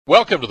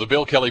Welcome to the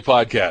Bill Kelly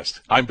Podcast.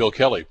 I'm Bill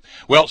Kelly.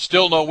 Well,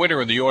 still no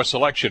winner in the U.S.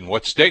 election.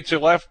 What states are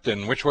left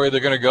and which way they're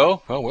going to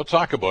go? Well, we'll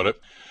talk about it.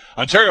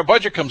 Ontario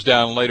budget comes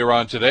down later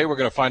on today. We're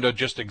going to find out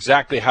just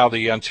exactly how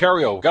the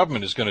Ontario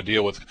government is going to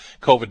deal with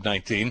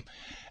COVID-19.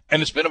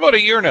 And it's been about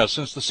a year now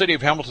since the city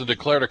of Hamilton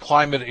declared a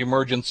climate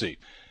emergency.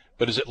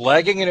 But is it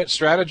lagging in its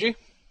strategy?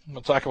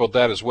 We'll talk about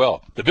that as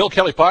well. The Bill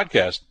Kelly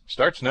Podcast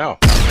starts now.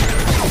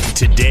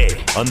 Today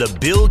on the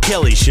Bill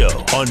Kelly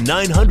Show on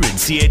 900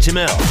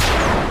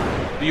 CHML.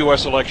 The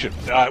U.S. election,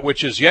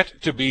 which is yet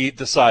to be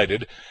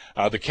decided.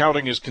 The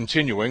counting is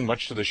continuing,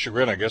 much to the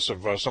chagrin, I guess,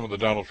 of some of the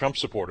Donald Trump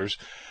supporters.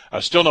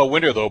 Still no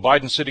winner, though.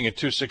 Biden sitting at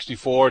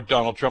 264,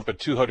 Donald Trump at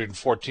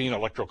 214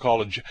 Electoral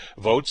College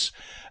votes.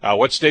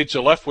 What states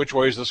are left? Which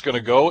way is this going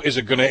to go? Is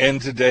it going to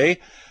end today?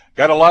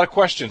 Got a lot of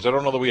questions. I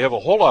don't know that we have a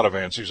whole lot of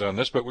answers on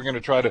this, but we're going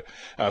to try to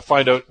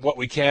find out what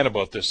we can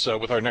about this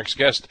with our next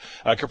guest.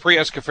 Capri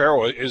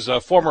Escafaro is a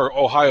former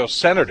Ohio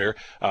senator,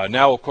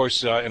 now, of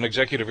course, an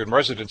executive in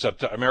residence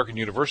at American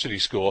University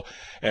School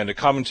and a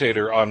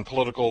commentator on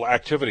political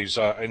activities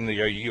in the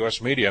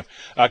U.S. media.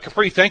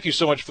 Capri, thank you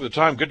so much for the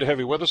time. Good to have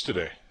you with us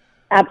today.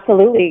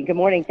 Absolutely. Good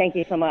morning. Thank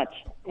you so much.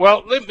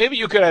 Well, maybe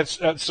you could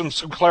add some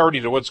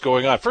clarity to what's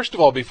going on. First of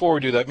all, before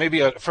we do that,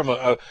 maybe from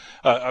an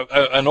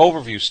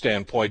overview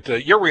standpoint,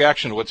 your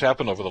reaction to what's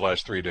happened over the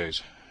last 3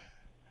 days.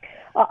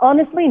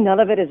 Honestly, none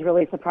of it is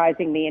really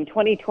surprising me. In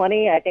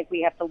 2020, I think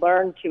we have to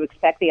learn to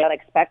expect the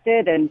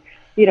unexpected. And,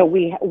 you know,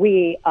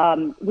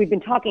 we've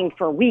been talking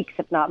for weeks,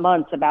 if not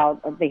months,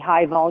 about the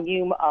high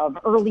volume of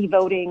early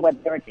voting,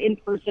 whether it's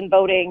in-person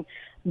voting,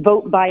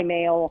 vote by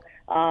mail,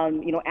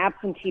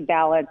 absentee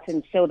ballots.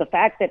 And so the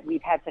fact that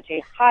we've had such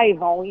a high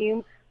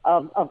volume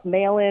of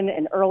mail-in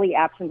and early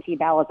absentee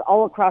ballots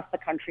all across the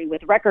country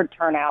with record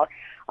turnout,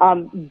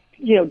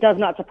 does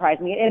not surprise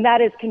me. And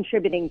that is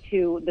contributing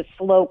to the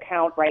slow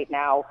count right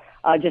now,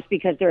 just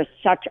because there's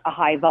such a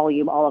high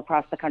volume all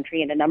across the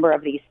country in a number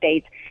of these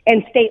states.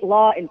 And state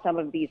law in some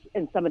of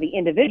the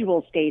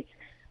individual states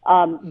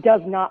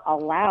does not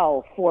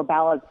allow for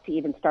ballots to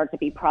even start to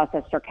be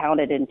processed or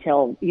counted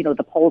until,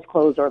 the polls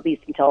close, or at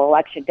least until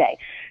Election Day.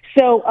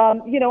 So,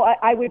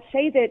 I would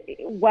say that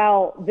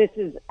while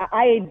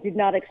I did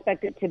not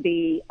expect it to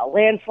be a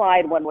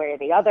landslide one way or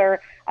the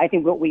other. I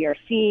think what we are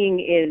seeing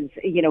is,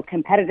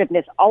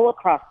 competitiveness all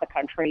across the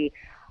country,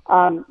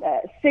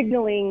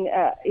 signaling,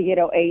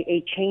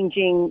 a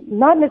changing,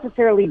 not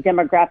necessarily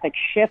demographic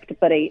shift,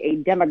 but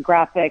a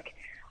demographic,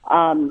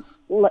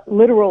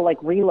 literal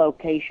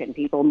relocation,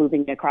 people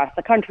moving across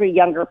the country,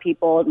 younger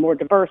people, more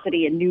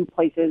diversity in new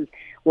places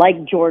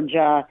like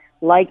Georgia,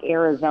 like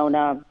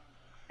Arizona.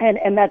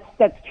 And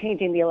that's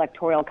changing the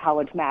electoral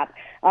college map.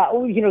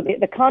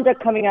 The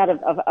conduct coming out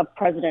of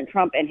President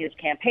Trump and his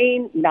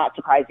campaign, not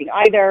surprising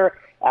either.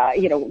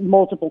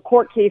 Multiple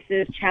court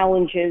cases,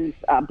 challenges,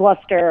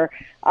 bluster.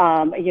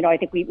 I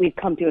think we've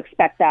come to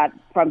expect that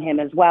from him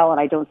as well. And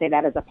I don't say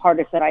that as a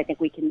partisan. I think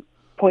we can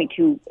point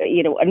to,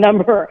 a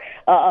number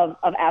of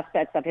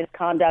aspects of his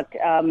conduct,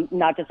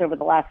 not just over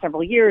the last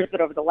several years, but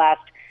over the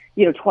last,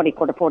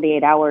 24 to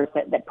 48 hours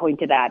that point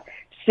to that.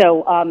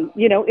 So,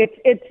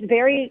 it's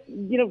very,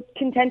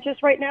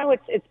 contentious right now.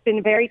 It's been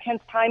a very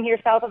tense time here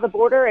south of the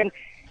border.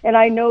 And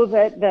I know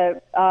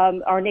that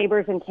our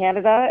neighbors in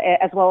Canada,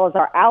 as well as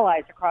our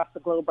allies across the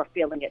globe, are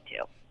feeling it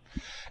too.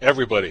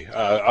 Everybody,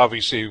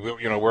 obviously,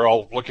 we're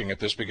all looking at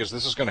this because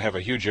this is going to have a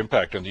huge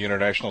impact on the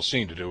international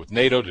scene, to do with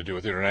NATO, to do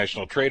with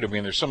international trade. I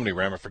mean, there's so many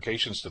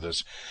ramifications to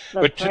this.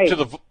 That's but right.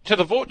 to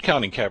the vote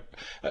counting, Cap,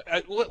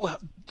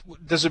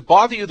 does it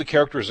bother you, the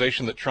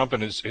characterization that Trump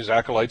and his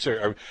acolytes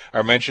are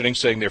mentioning,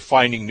 saying they're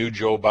finding new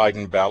Joe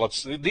Biden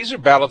ballots? These are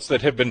ballots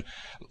that have been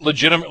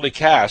legitimately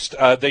cast.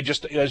 They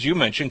just, as you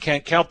mentioned,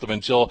 can't count them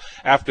until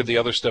after the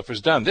other stuff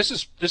is done. This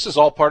is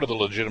all part of the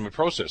legitimate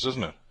process,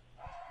 isn't it?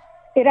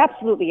 It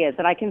absolutely is.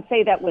 And I can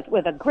say that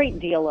with a great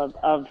deal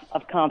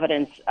of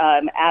confidence,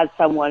 as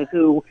someone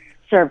who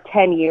served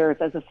 10 years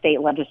as a state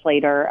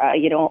legislator,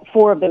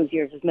 4 of those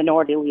years as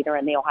minority leader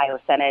in the Ohio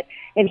Senate.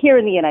 And here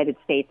in the United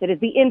States, it is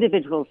the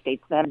individual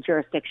states that have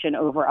jurisdiction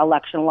over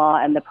election law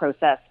and the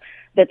process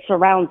that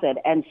surrounds it.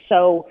 And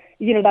so,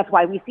 that's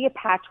why we see a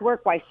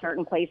patchwork, why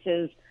certain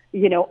places,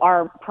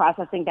 are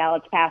processing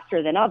ballots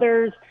faster than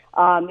others.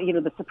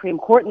 The Supreme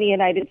Court in the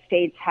United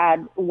States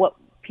had what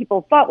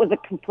people thought was a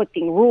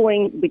conflicting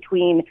ruling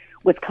between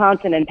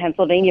Wisconsin and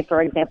Pennsylvania,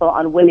 for example,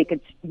 on when they could,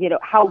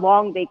 how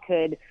long they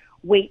could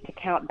wait to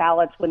count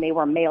ballots when they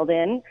were mailed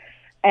in.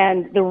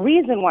 And the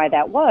reason why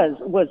that was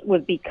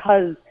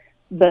because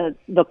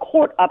the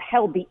court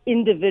upheld the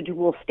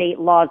individual state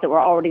laws that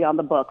were already on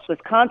the books.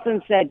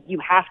 Wisconsin said you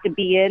have to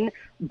be in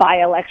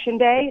by Election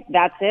Day,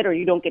 that's it, or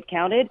you don't get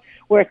counted.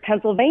 Whereas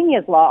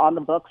Pennsylvania's law on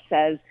the books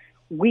says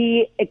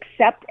we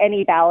accept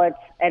any ballots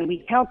and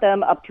we count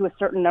them up to a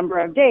certain number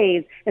of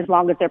days as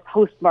long as they're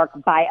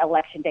postmarked by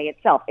Election Day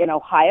itself. In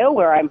Ohio,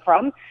 where I'm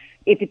from,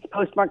 if it's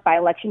postmarked by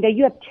Election Day,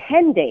 you have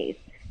 10 days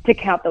to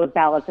count those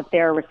ballots if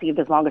they're received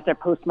as long as they're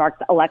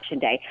postmarked Election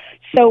Day.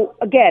 So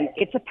again,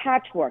 it's a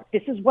patchwork.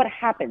 This is what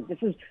happens.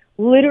 This is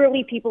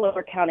literally people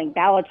are counting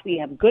ballots. We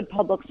have good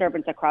public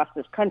servants across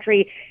this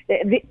country.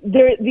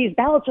 These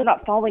ballots are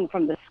not falling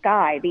from the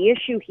sky. The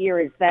issue here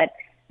is that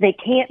they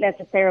can't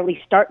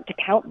necessarily start to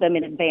count them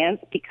in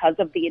advance because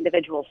of the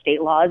individual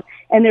state laws.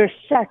 And there's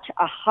such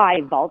a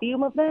high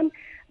volume of them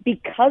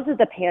because of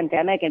the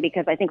pandemic, and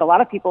because I think a lot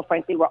of people,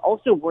 frankly, were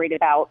also worried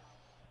about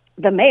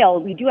the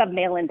mail. We do have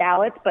mail-in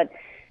ballots, but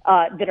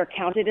that are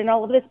counted in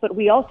all of this, but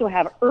we also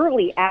have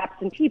early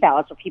absentee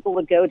ballots where people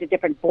would go to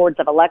different boards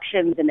of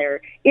elections in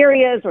their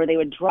areas, or they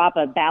would drop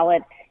a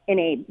ballot in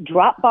a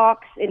drop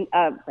box in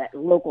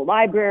local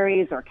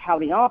libraries or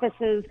county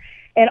offices.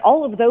 And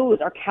all of those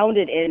are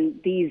counted in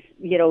these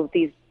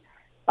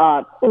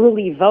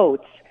early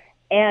votes.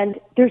 And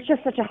there's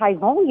just such a high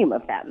volume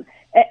of them.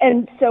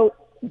 And so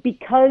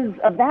because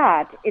of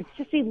that, it's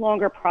just a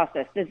longer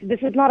process. This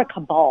is not a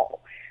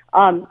cabal.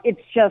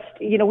 It's just,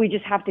 we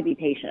just have to be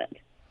patient.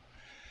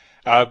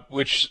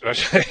 Which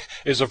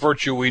is a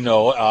virtue we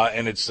know,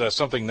 and it's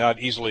something not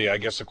easily, I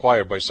guess,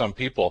 acquired by some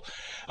people.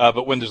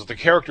 But when there's the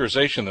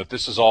characterization that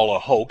this is all a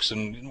hoax,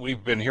 and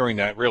we've been hearing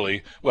that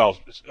really, well,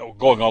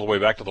 going all the way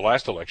back to the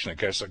last election, I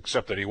guess,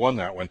 except that he won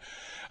that one,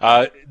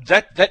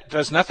 that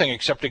does nothing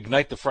except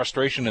ignite the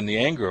frustration and the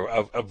anger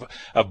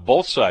of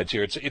both sides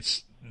here.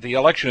 It's the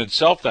election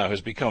itself now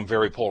has become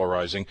very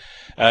polarizing,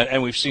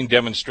 and we've seen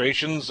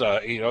demonstrations,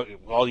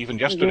 even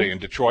yesterday in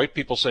Detroit,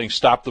 people saying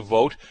stop the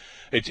vote.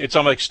 It's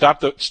like stop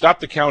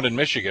the count in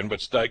Michigan,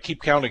 but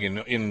keep counting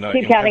in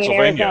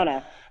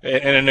Pennsylvania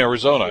and in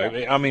Arizona.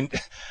 Yeah. I mean,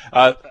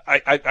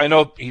 I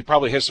know he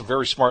probably has some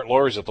very smart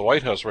lawyers at the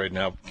White House right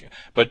now,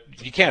 but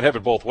you can't have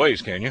it both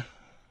ways, can you?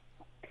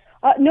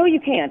 No, you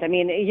can't. I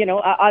mean,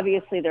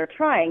 obviously they're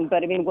trying,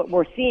 but I mean, what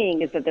we're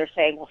seeing is that they're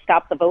saying, well,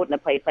 stop the vote in a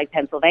place like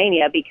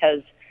Pennsylvania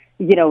because,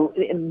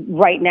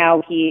 right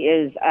now he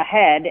is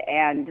ahead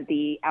and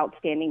the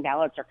outstanding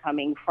ballots are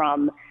coming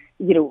from,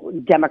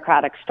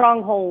 Democratic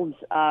strongholds,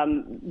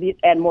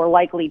 and more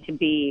likely to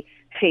be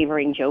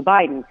favoring Joe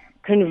Biden.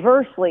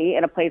 Conversely,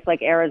 in a place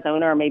like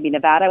Arizona or maybe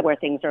Nevada, where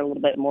things are a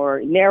little bit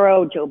more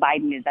narrow, Joe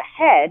Biden is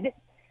ahead.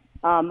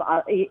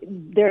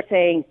 They're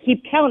saying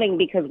keep counting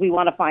because we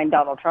want to find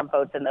Donald Trump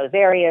votes in those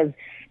areas.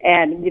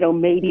 And,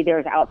 maybe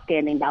there's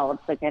outstanding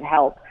ballots that could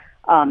help,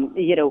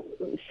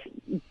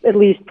 at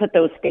least put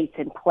those states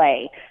in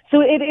play.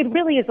 So it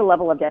really is a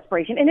level of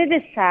desperation. And it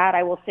is sad.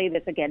 I will say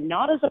this again,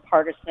 not as a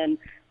partisan,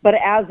 but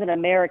as an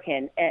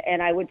American.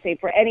 And I would say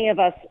for any of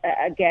us,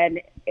 again,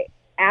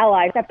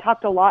 allies, I've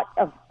talked to a lot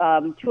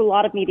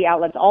of media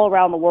outlets all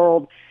around the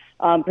world,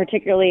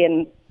 particularly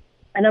in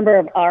a number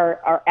of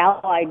our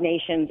allied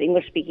nations,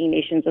 English-speaking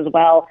nations as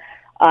well.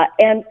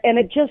 And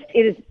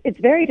it's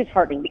very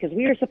disheartening because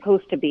we are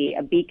supposed to be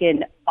a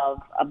beacon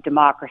of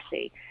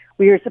democracy.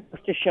 We are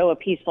supposed to show a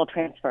peaceful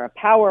transfer of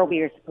power. We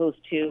are supposed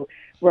to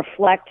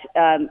reflect,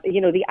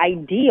 the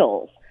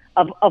ideals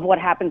of what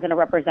happens in a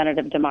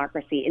representative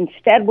democracy.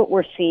 Instead, what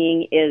we're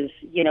seeing is,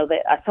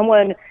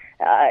 someone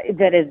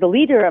that is the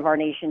leader of our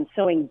nation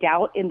sowing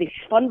doubt in the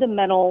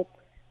fundamental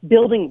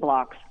building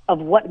blocks of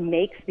what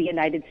makes the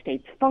United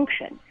States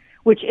function,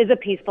 which is a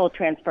peaceful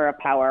transfer of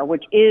power,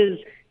 which is,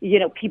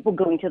 people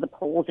going to the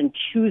polls and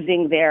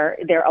choosing their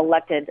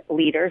elected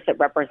leaders that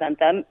represent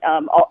them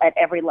at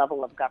every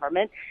level of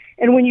government.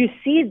 And when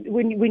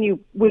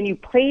you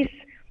place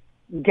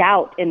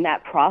doubt in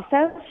that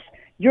process,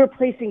 you're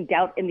placing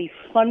doubt in the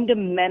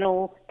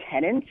fundamental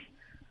tenets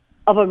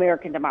of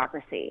American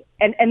democracy.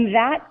 And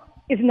that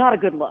is not a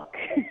good look,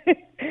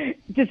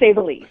 to say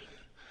the least.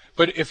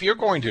 But if you're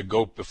going to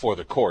go before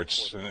the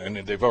courts, and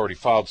they've already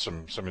filed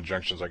some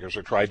injunctions, I guess,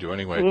 or tried to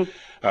anyway,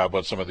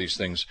 about some of these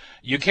things,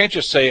 you can't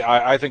just say,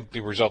 I think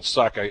the results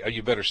suck,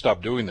 you better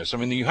stop doing this. I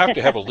mean, you have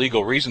to have a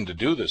legal reason to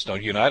do this,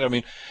 don't you not? I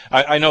mean,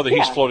 I know that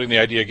he's floating the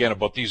idea again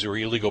about these are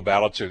illegal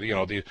ballots, or,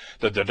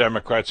 the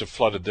Democrats have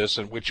flooded this,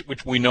 and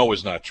which we know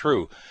is not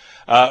true.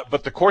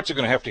 But the courts are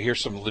going to have to hear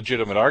some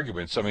legitimate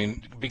arguments. I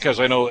mean, because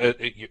I know,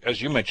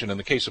 as you mentioned, in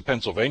the case of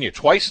Pennsylvania,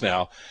 twice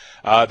now,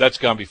 that's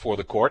gone before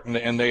the court,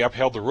 and they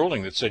upheld the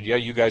ruling that said, yeah,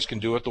 you guys can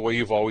do it the way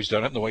you've always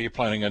done it and the way you're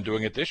planning on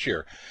doing it this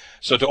year.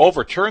 So to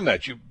overturn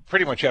that, you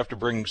pretty much have to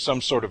bring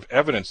some sort of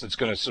evidence that's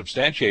going to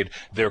substantiate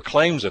their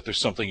claims that there's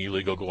something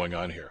illegal going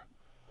on here.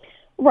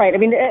 Right. I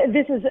mean,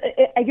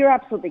 you're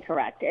absolutely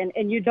correct.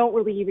 And you don't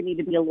really even need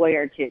to be a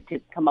lawyer to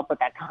come up with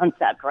that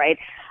concept, right?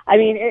 I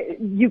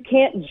mean, you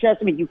can't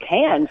you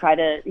can try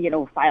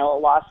to, file a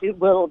lawsuit.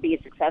 Will it be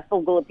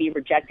successful? Will it be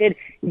rejected?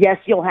 Yes,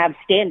 you'll have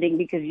standing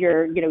because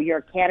you're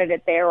a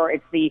candidate there, or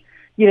it's the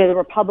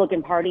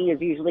Republican Party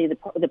is usually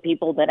the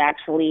people that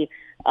actually,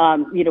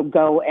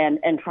 go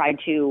and try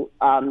to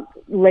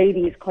lay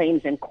these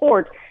claims in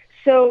court.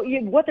 So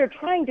what they're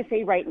trying to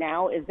say right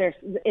now is there's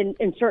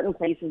in certain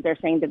places they're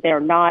saying that they're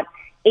not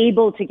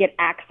able to get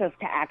access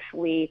to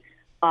actually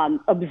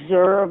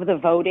observe the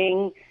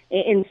voting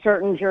in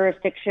certain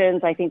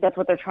jurisdictions. I think that's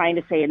what they're trying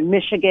to say in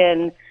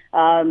Michigan.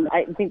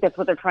 I think that's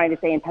what they're trying to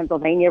say in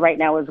Pennsylvania right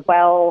now as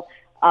well.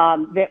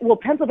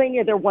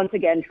 Pennsylvania, they're once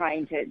again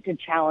trying to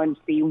challenge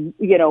the,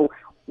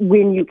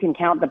 when you can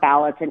count the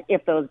ballots and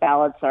if those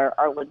ballots are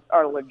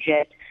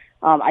legit.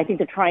 I think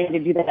they're trying to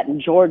do that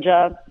in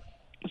Georgia.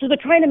 So they're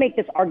trying to make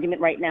this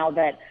argument right now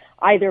that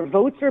either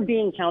votes are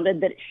being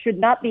counted that should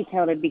not be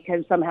counted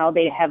because somehow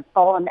they have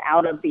fallen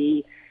out of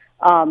the,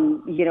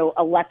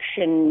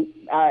 election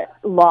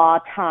law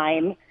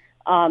time.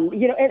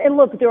 And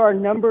look, there are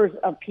numbers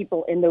of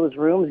people in those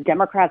rooms,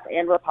 Democrats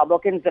and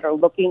Republicans, that are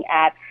looking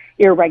at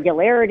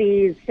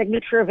irregularities,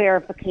 signature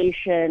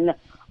verification,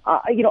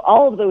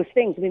 all of those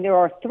things. I mean, there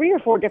are 3 or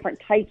 4 different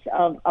types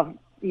of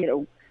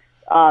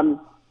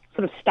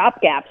sort of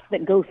stopgaps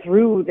that go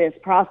through this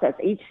process.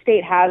 Each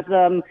state has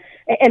them,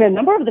 and a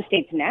number of the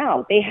states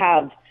now, they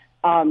have,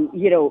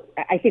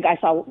 I think I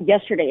saw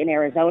yesterday in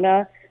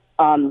Arizona,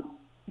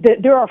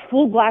 there are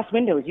full glass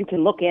windows you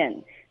can look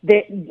in.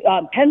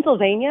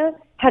 Pennsylvania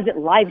has it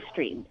live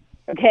streamed,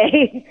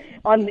 okay,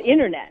 on the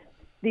internet,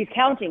 these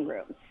counting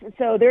rooms.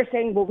 So they're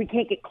saying, well, we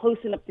can't get close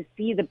enough to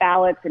see the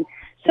ballots. And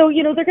so,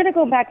 they're going to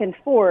go back and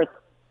forth.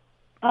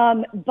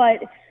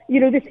 But,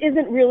 this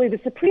isn't really the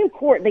Supreme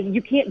Court. That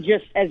you can't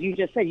just, as you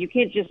just said, you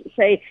can't just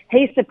say,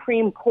 hey,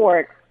 Supreme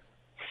Court,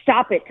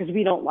 stop it because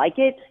we don't like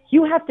it.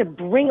 You have to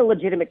bring a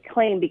legitimate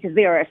claim because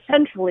they are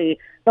essentially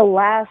the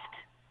last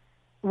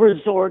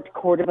resort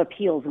court of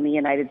appeals in the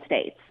United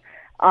States.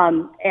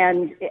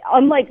 And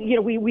unlike,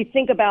 we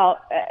think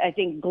about, I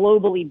think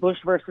globally, Bush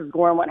versus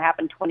Gore and what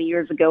happened 20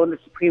 years ago in the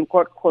Supreme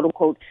Court, quote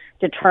unquote,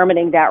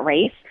 determining that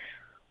race.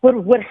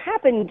 What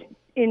happened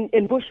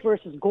in Bush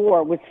versus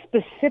Gore was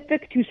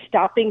specific to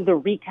stopping the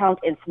recount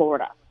in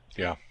Florida.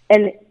 Yeah.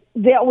 And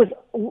that was,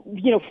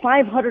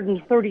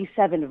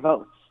 537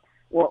 votes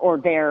or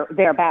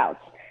thereabouts.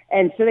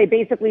 And so they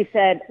basically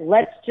said,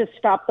 let's just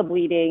stop the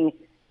bleeding.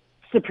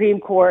 Supreme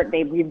Court,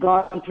 we've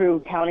gone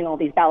through counting all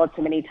these ballots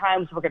so many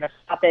times. We're going to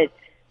stop it.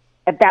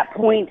 At that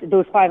point,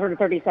 those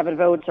 537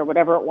 votes or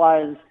whatever it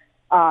was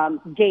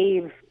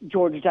gave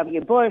George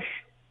W. Bush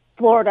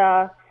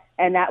Florida,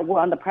 and that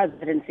won the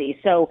presidency.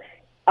 So,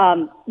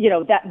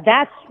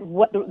 that's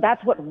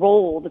what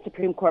role the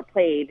Supreme Court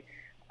played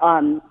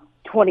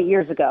 20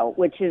 years ago,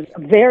 which is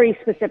very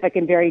specific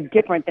and very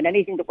different than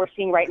anything that we're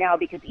seeing right now.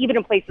 Because even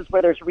in places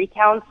where there's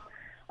recounts,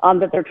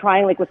 that they're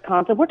trying, like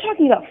Wisconsin, we're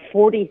talking about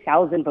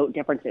 40,000 vote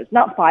differences,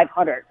 not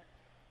 500.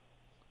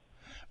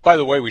 By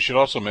the way, we should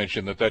also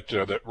mention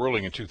that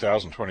ruling in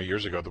 2000, 20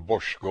 years ago, the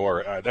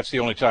Bush-Gore, that's the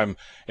only time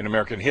in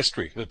American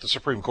history that the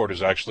Supreme Court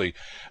has actually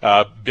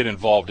been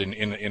involved in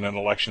an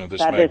election of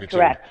this magnitude. That is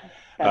correct.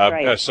 That's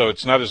right. So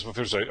it's not as if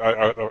there's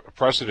a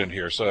precedent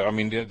here. So, I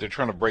mean, they're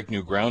trying to break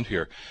new ground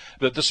here.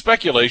 The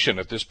speculation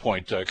at this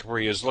point,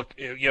 Capri, is, look,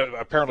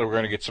 apparently we're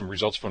going to get some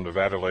results from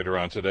Nevada later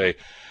on today.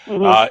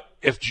 Mm-hmm.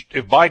 If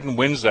Biden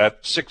wins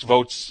that, 6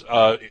 votes,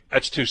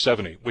 that's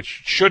 270,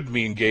 which should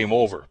mean game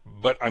over.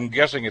 But I'm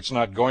guessing it's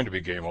not going to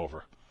be game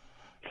over.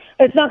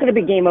 It's not going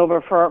to be game over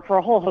for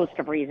a whole host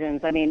of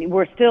reasons. I mean,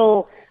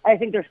 I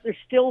think they're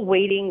still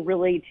waiting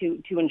really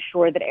to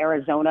ensure that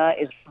Arizona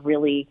is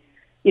really,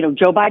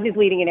 Joe Biden is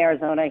leading in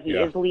Arizona. He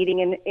is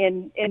leading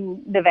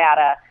in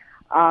Nevada.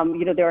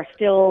 There are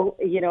still,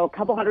 a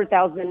couple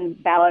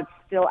 100,000 ballots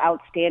still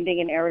outstanding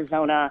in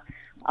Arizona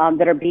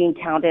that are being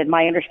counted.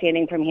 My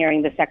understanding from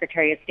hearing the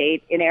Secretary of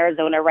State in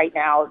Arizona right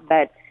now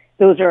that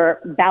those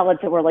are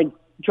ballots that were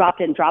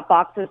dropped in drop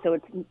boxes. So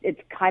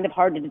it's kind of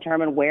hard to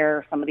determine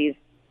where some of these,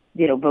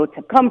 votes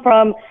have come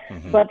from.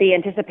 Mm-hmm. But the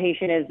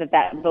anticipation is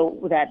that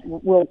vote that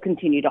will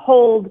continue to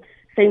hold.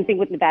 Same thing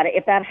with Nevada.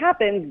 If that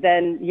happens,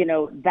 then,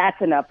 that's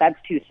enough. That's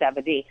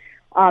 270.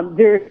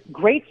 There's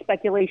great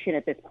speculation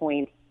at this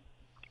point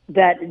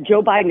that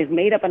Joe Biden has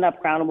made up enough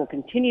ground and will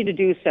continue to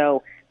do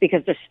so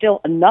because there's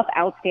still enough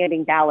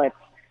outstanding ballots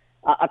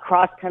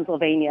across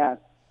Pennsylvania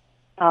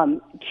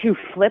to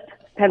flip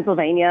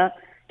Pennsylvania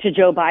to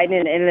Joe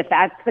Biden. And if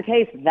that's the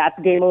case, that's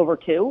game over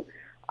too.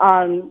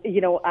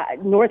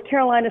 North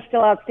Carolina is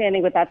still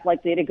outstanding, but that's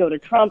likely to go to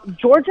Trump.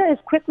 Georgia is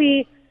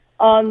quickly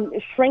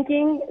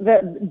shrinking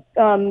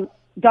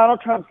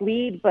Donald Trump's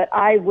lead, but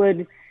I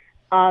would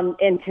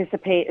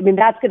anticipate,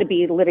 that's going to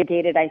be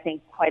litigated, I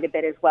think, quite a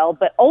bit as well.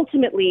 But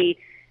ultimately,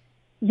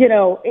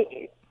 Donald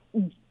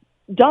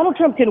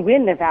Trump can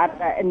win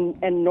Nevada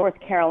and North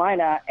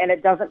Carolina, and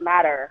it doesn't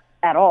matter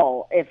at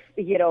all if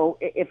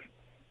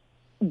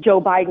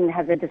Joe Biden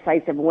has a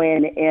decisive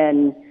win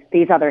in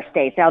these other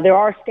states. Now, there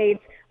are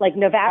states like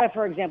Nevada,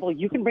 for example,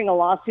 you can bring a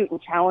lawsuit and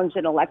challenge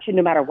an election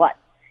no matter what.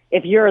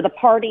 If you're the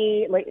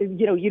party,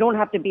 you don't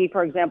have to be,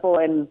 for example,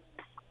 and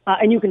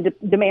you can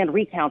demand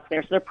recounts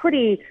there. So they're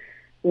pretty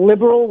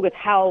liberal with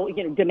how,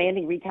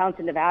 demanding recounts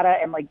in Nevada,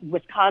 and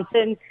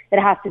Wisconsin,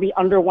 it has to be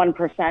under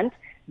 1%.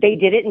 They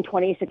did it in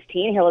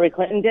 2016. Hillary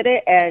Clinton did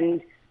it.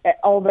 And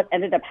all that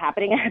ended up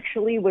happening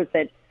actually was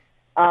that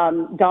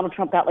Donald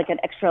Trump got an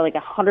extra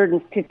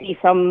 150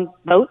 some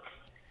votes.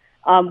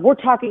 We're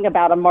talking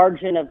about a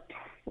margin of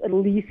at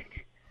least,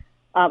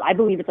 I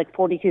believe it's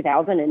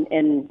 42,000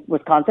 in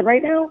Wisconsin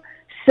right now.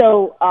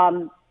 So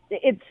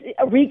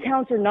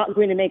recounts are not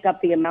going to make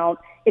up the amount.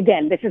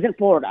 Again, this isn't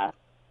Florida.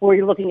 where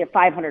you're looking at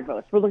 500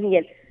 votes. We're looking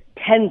at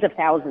tens of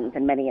thousands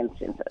in many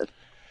instances.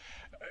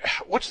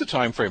 What's the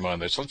time frame on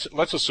this?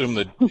 Let's assume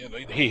that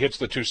he hits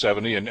the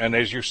 270, and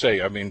as you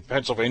say, I mean,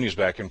 Pennsylvania's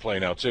back in play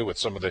now too with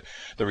some of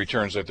the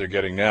returns that they're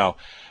getting now.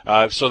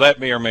 So that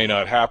may or may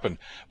not happen.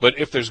 But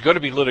if there's going to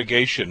be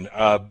litigation,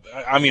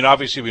 I mean,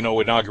 obviously we know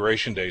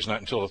Inauguration Day is not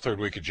until the third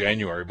week of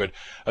January, but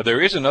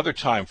there is another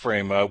time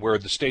frame where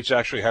the states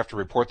actually have to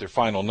report their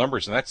final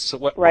numbers, and that's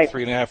what, right.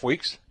 3.5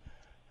 weeks?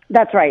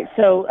 That's right.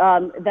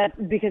 So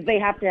that because they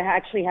have to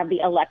actually have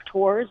the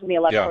electors and the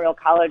Electoral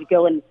College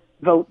go and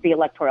vote the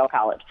Electoral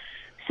College.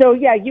 So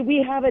yeah,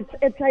 we have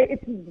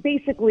it's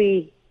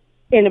basically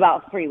in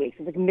about 3 weeks.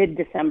 It's like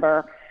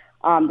mid-December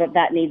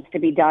that needs to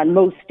be done.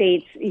 Most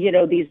states,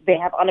 they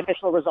have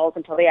unofficial results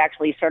until they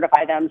actually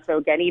certify them. So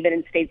again, even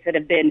in states that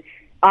have been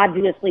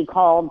obviously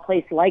called,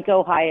 places like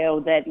Ohio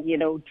that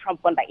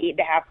Trump won by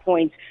 8.5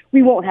 points,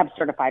 we won't have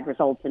certified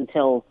results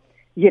until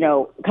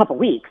a couple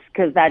weeks,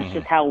 because that's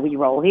just how we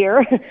roll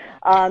here.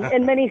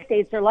 And many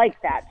states are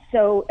like that.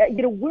 So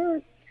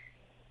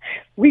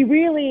we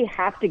really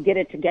have to get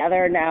it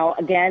together now.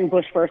 Again,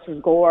 Bush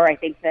versus Gore. I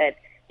think that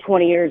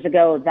 20 years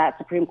ago, that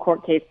Supreme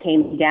Court case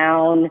came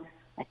down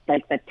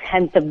like the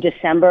 10th of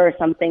December, or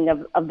something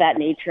of that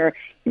nature.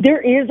 There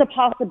is a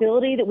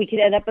possibility that we could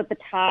end up at the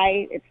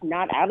tie. It's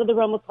not out of the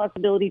realm of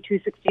possibility,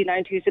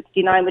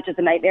 269, which is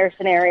a nightmare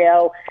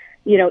scenario.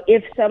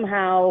 If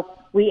somehow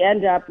we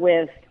end up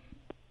with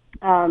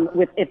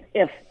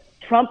if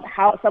Trump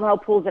somehow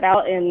pulls it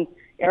out in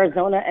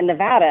Arizona and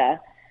Nevada,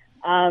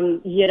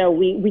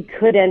 we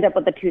could end up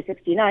with a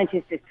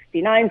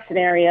 269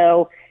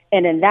 scenario.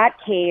 And in that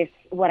case,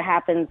 what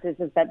happens is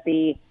that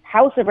the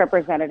House of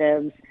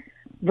Representatives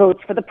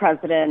votes for the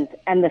president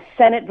and the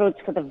Senate votes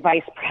for the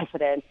vice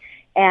president.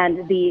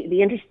 And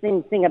the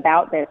interesting thing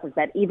about this is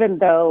that even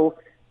though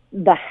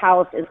the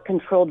House is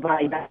controlled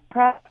by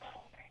Democrats,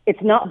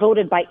 it's not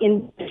voted by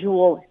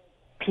individual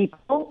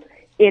people.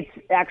 It's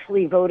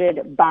actually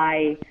voted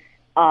by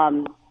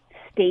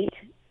state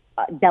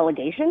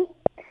delegation.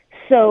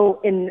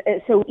 So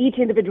each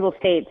individual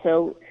state,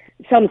 so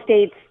some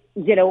states,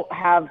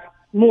 have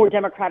more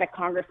Democratic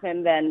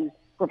congressmen than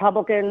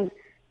Republicans,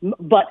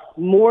 but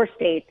more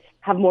states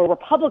have more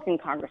Republican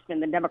congressmen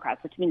than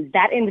Democrats, which means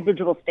that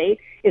individual state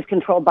is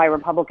controlled by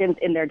Republicans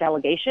in their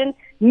delegation,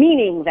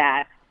 meaning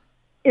that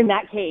in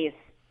that case,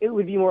 it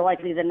would be more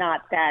likely than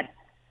not that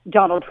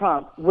Donald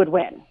Trump would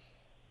win.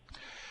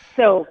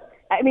 So,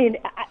 I mean,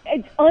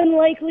 it's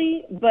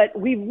unlikely, but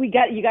you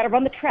got to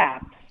run the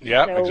traps.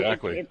 Yeah, so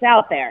exactly. It's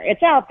out there.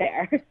 It's out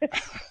there.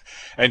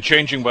 And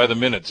changing by the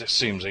minute, it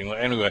seems.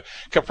 Anyway,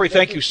 Capri,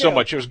 thank you so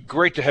much. It was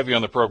great to have you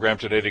on the program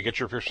today to get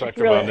your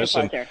perspective on this.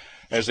 And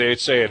as they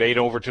say, it ain't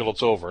over till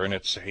it's over, and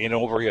it ain't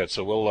over yet.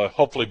 So we'll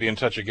hopefully be in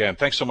touch again.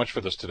 Thanks so much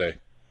for this today.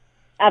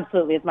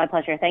 Absolutely. It's my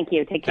pleasure. Thank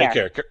you. Take care.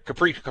 Take care.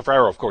 Capri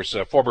Cafaro, of course,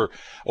 former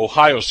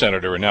Ohio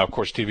senator and now, of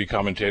course, TV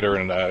commentator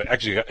and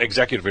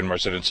executive in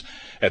residence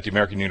at the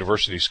American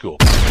University School.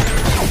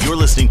 You're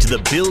listening to the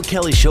Bill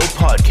Kelly Show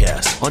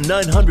podcast on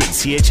 900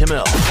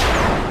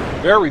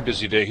 CHML. Very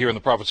busy day here in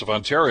the province of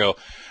Ontario.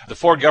 The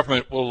Ford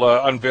government will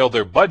unveil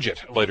their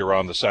budget later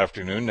on this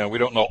afternoon. Now, we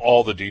don't know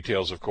all the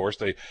details, of course.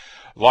 They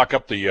lock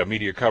up the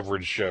media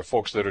coverage,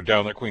 folks that are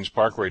down at Queen's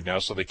Park right now,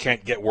 so they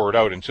can't get word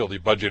out until the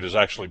budget is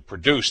actually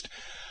produced.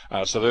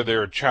 So they're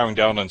there chowing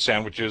down on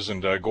sandwiches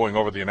and going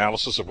over the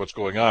analysis of what's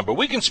going on. But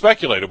we can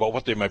speculate about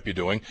what they might be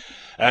doing.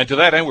 And to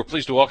that end, we're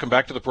pleased to welcome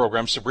back to the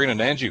program Sabrina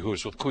Nanji, who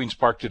is with Queen's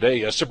Park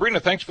today. Sabrina,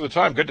 thanks for the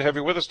time. Good to have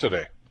you with us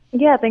today.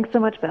 Yeah, thanks so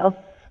much, Bill.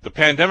 The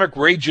pandemic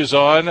rages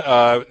on.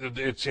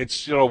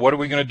 It's what are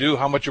we going to do?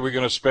 How much are we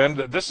going to spend?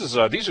 These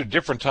are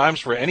different times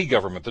for any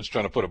government that's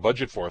trying to put a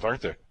budget forth,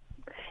 aren't they?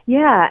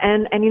 Yeah,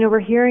 and we're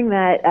hearing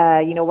that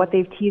what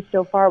they've teased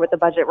so far with the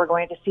budget we're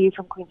going to see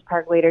from Queen's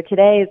Park later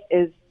today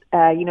is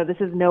this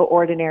is no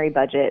ordinary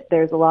budget.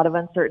 There's a lot of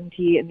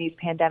uncertainty in these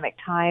pandemic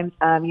times.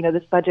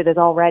 This budget is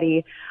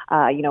already,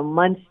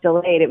 months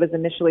delayed. It was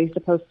initially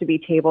supposed to be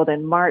tabled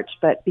in March,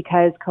 but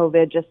because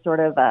COVID just sort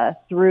of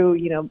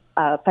threw,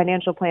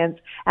 financial plans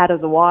out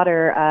of the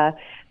water,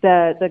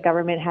 the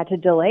government had to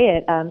delay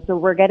it. So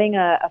we're getting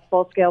a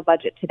full-scale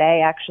budget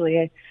today.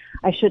 Actually,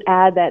 I should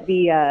add that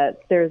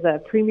there's a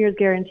premier's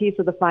guarantee,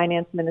 so the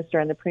finance minister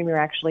and the premier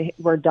actually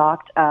were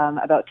docked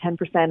about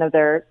 10% of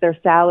their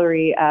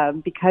salary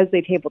because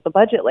they tabled the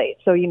budget late.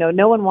 So,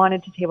 no one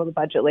wanted to table the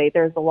budget late.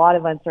 There's a lot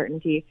of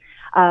uncertainty.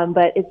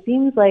 But it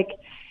seems like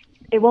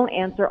it won't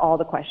answer all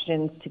the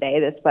questions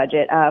today, this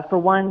budget. For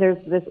one, there's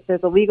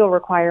a legal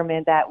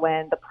requirement that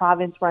when the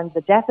province runs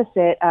a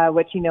deficit,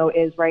 which,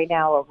 is right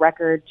now a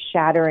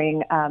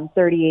record-shattering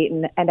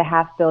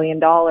 $38.5 billion,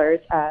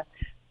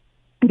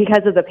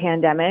 because of the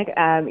pandemic,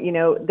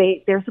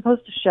 they're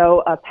supposed to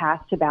show a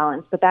path to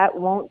balance, but that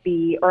won't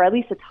be, or at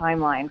least a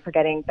timeline for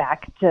getting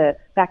back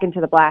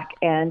into the black,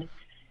 and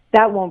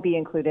that won't be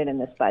included in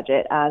this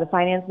budget. The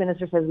finance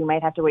minister says we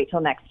might have to wait till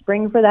next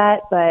spring for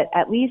that, but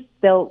at least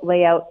they'll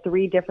lay out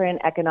 3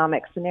 different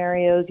economic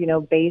scenarios,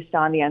 based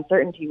on the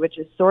uncertainty, which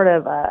is sort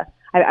of a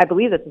I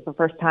believe this is the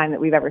first time that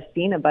we've ever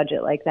seen a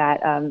budget like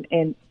that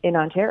in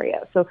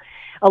Ontario. So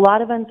a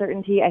lot of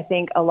uncertainty, I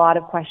think, a lot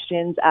of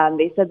questions.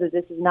 They said that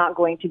this is not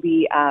going to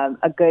be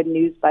a good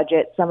news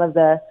budget. Some of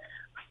the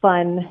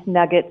fun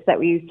nuggets that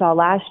we saw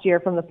last year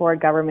from the Ford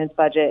government's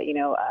budget,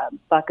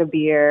 buck of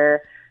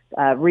beer,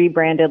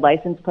 rebranded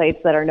license plates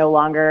that are no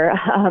longer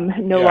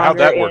how'd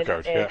that work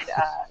out?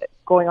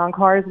 Going on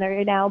cars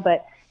right now.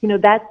 But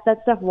that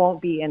stuff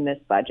won't be in this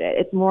budget.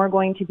 It's more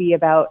going to be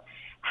about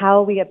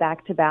how we get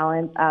back to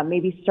balance.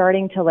 Maybe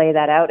starting to lay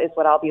that out is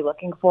what I'll be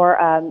looking for.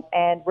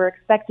 And we're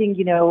expecting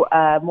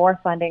more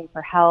funding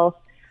for health,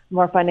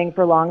 more funding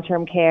for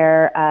long-term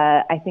care.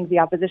 I think the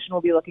opposition will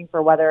be looking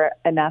for whether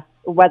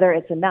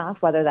it's enough,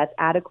 whether that's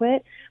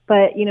adequate.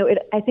 But,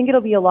 I think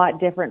it'll be a lot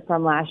different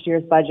from last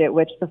year's budget,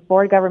 which the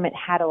Ford government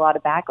had a lot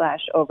of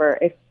backlash over.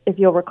 If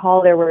you'll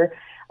recall, there were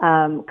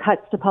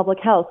cuts to public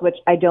health, which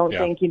I don't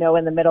think, in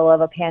the middle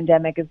of a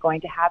pandemic is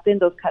going to happen.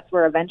 Those cuts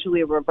were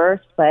eventually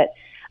reversed, but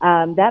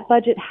that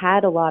budget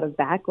had a lot of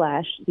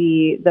backlash.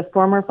 The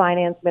former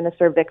finance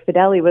minister, Vic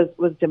Fedeli,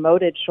 was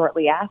demoted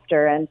shortly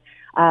after, and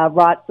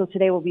so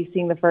today we'll be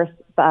seeing the first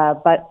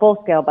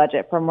full-scale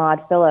budget from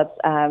Rod Phillips.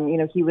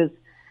 He was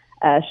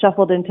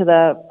shuffled into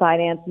the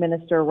finance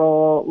minister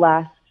role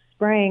last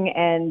spring,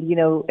 and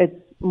it's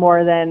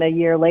more than a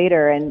year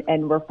later,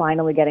 and we're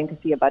finally getting to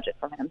see a budget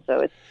from him.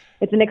 So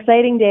it's an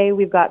exciting day.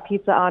 We've got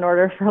pizza on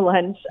order for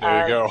lunch.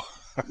 There you go.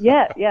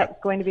 yeah,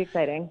 it's going to be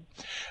exciting.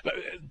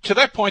 To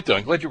that point, though,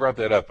 I'm glad you brought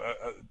that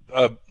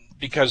up,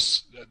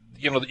 because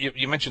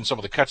you mentioned some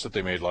of the cuts that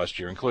they made last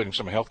year, including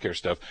some healthcare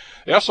stuff.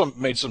 They also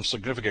made some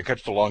significant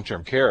cuts to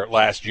long-term care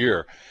last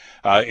year,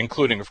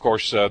 including, of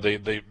course,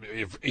 they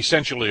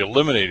essentially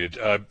eliminated,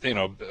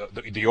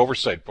 the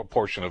oversight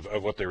portion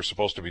of what they were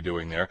supposed to be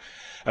doing there,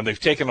 and they've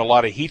taken a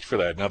lot of heat for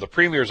that. Now, the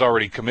Premier's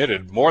already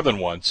committed more than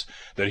once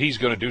that he's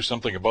going to do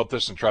something about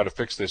this and try to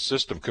fix this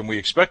system. Can we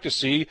expect to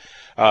see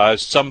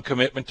some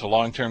commitment to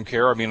long-term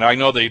care? I mean, I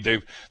know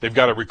they've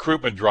got a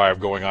recruitment drive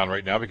going on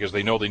right now because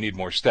they know they need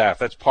more staff.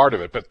 That's part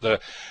of it, but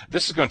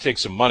this is going to take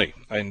some money,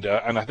 and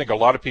I think a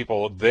lot of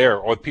people there,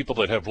 or people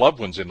that have loved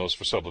ones in those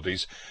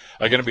facilities,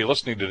 are going to be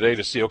listening today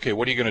to see, okay,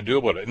 what are you going to do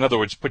about it? In other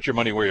words, put your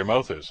money where your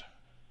mouth is.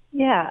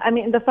 Yeah, I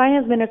mean, the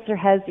finance minister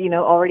has,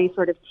 already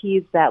sort of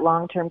teased that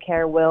long-term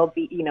care will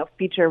be,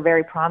 feature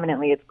very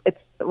prominently.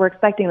 We're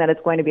expecting that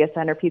it's going to be a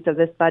centerpiece of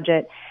this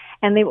budget,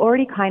 and they've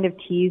already kind of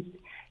teased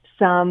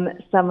some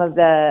of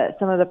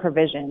the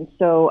provisions.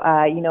 So,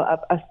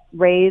 a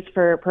raise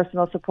for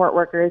personal support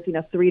workers,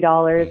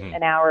 $3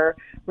 an hour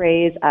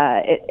raise.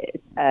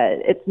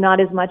 It's not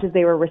as much as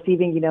they were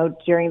receiving,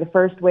 during the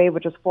first wave,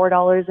 which was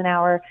 $4 an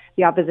hour.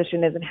 The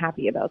opposition isn't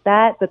happy about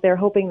that, but they're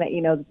hoping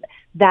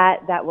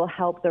that, that will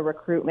help the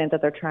recruitment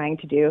that they're trying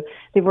to do.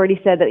 They've already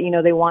said that,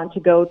 they want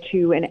to go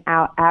to an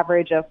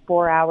average of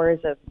 4 hours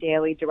of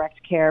daily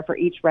direct care for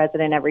each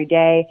resident every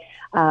day.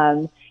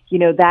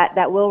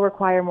 That will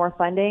require more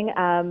funding.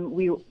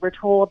 We were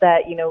told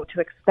that, to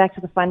expect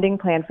the funding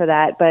plan for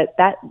that, but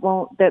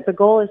the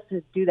goal is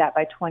to do that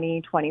by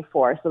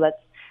 2024. So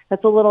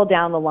that's a little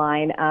down the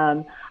line.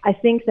 I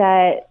think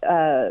that,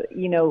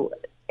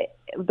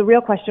 the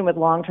real question with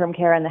long-term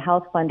care and the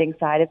health funding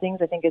side of things,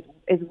 I think,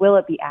 is will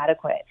it be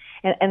adequate?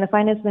 And the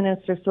finance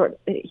minister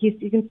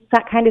you can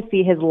kind of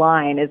see his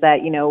line is that,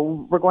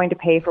 we're going to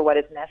pay for what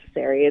is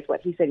necessary, is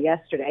what he said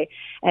yesterday.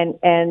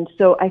 And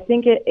so I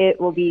think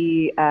it will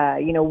be,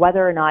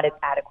 whether or not it's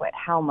adequate,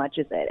 how much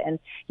is it? And,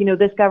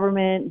 this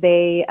government,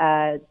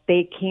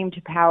 they came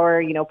to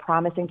power,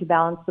 promising to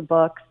balance the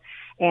books.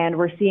 And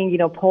we're seeing,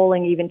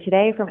 polling even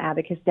today from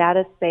Abacus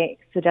Data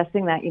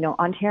suggesting that,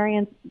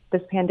 Ontarians,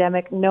 this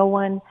pandemic, no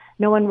one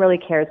really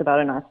cares about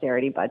an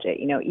austerity budget.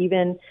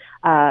 Even,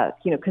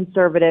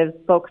 conservatives,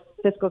 folks,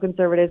 fiscal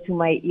conservatives who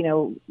might,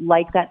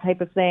 like that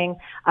type of thing.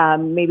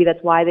 Maybe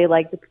that's why they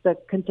like the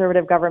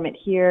conservative government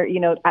here.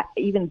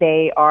 Even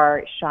they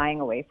are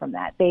shying away from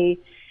that.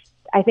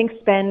 I think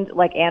spend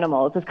like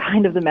animals is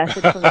kind of the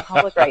message from the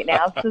public right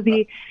now. So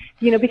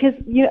because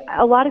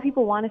a lot of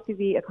people want to see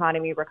the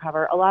economy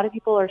recover. A lot of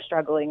people are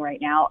struggling right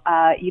now.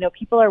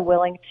 People are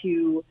willing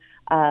to,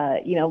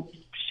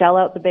 shell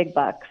out the big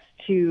bucks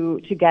to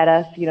get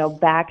us,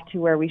 back to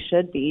where we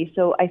should be.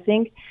 So I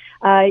think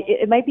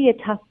it might be a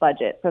tough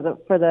budget for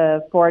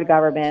the Ford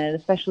government, and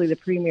especially the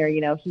Premier.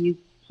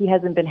 He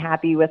hasn't been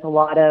happy with a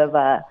lot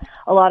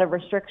of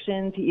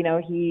restrictions.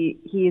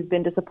 He's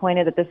been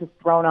disappointed that this has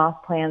thrown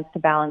off plans to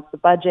balance the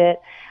budget.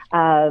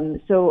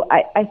 So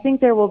I think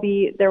there will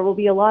be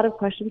a lot of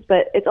questions,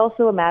 but it's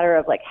also a matter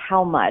of like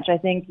how much. I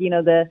think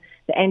the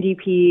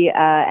NDP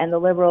and the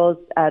Liberals,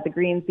 the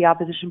Greens, the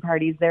opposition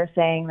parties, they're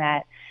saying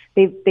that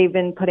they've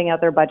been putting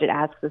out their budget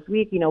asks this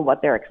week.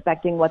 What they're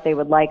expecting, what they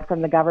would like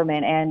from the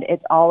government, and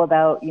it's all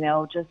about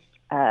just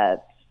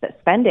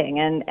spending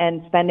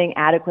and spending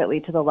adequately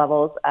to the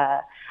levels.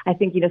 I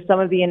think, some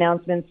of the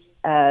announcements,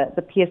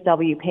 the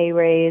PSW pay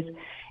raise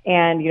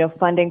and,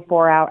 funding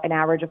an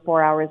average of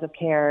 4 hours of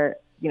care,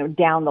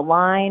 down the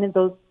line,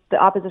 the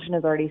opposition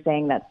is already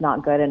saying that's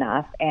not good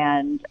enough.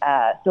 And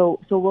so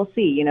we'll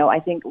see. I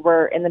think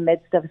we're in the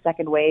midst of a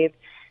second wave.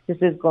 This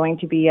is going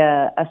to be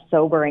a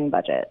sobering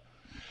budget.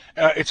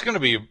 It's going to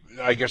be,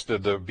 I guess,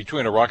 the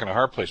between a rock and a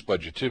hard place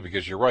budget, too,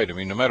 because you're right. I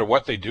mean, no matter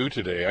what they do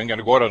today, I'm going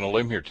to go out on a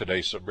limb here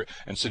today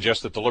and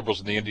suggest that the Liberals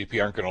and the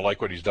NDP aren't going to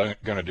like what he's going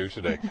to do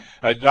today.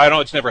 I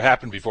know it's never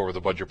happened before with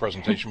a budget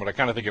presentation, but I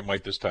kind of think it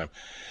might this time.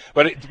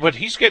 But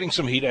he's getting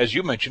some heat, as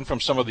you mentioned, from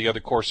some of the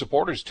other core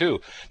supporters, too,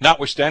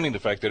 notwithstanding the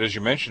fact that, as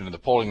you mentioned in the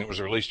polling that was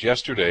released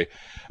yesterday,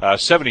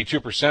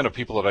 72% of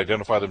people that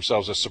identify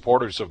themselves as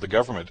supporters of the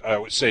government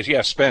says,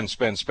 yes, spend,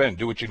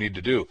 do what you need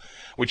to do,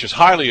 which is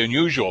highly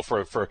unusual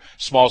for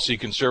small C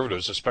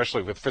conservatives,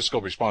 especially with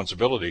fiscal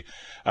responsibility,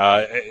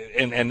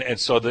 and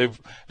so they're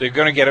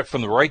going to get it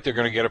from the right, they're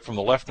going to get it from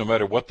the left, no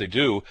matter what they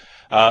do.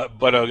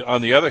 But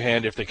on the other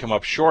hand, if they come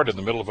up short in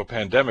the middle of a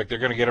pandemic, they're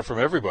going to get it from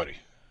everybody.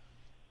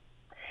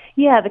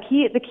 Yeah,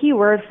 the key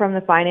word from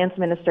the finance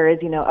minister is,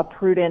 a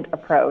prudent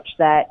approach.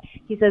 That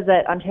he says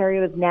that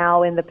Ontario is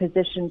now in the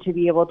position to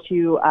be able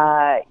to,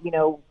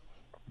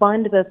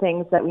 fund the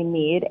things that we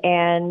need.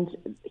 And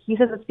he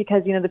says it's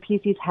because, the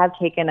PCs have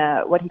taken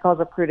what he calls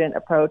a prudent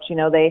approach.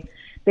 They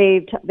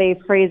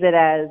phrase it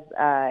as,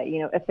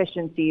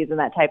 efficiencies and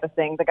that type of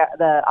thing.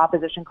 The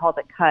opposition calls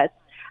it cuts.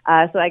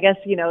 So I guess,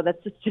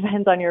 that just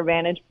depends on your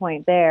vantage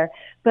point there.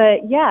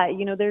 But yeah,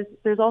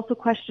 there's also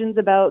questions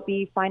about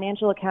the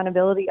financial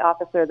accountability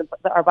officer.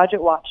 Our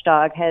budget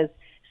watchdog has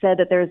said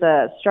that there's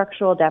a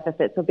structural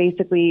deficit. So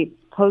basically,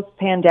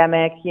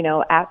 post-pandemic,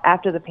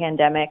 after the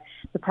pandemic,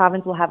 the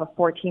province will have a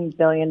 $14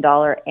 billion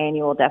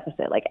annual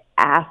deficit, like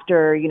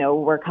after,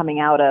 we're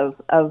coming out of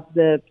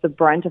the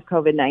brunt of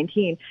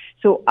COVID-19.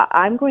 So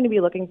I'm going to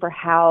be looking for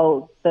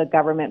how the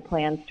government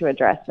plans to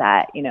address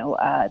that.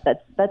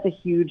 That's a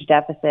huge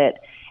deficit.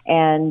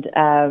 And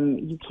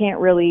you can't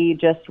really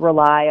just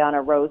rely on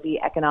a rosy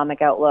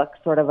economic outlook,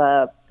 sort of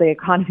the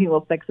economy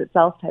will fix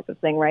itself type of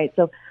thing, right?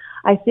 So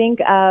I think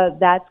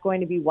that's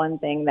going to be one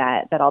thing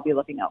that I'll be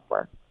looking out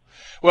for.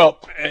 Well,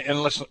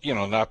 and let's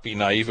not be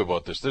naive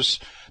about this. This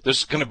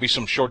is going to be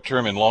some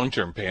short-term and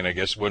long-term pain, I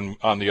guess, when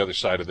on the other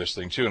side of this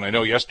thing too. And I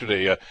know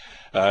yesterday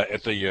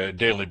at the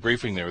daily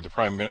briefing there, the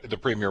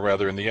premier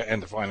rather, and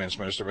the finance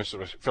minister,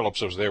 Mr.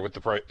 Phillips, was there with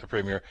the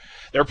premier.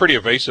 They were pretty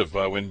evasive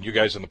when you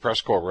guys in the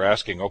press corps were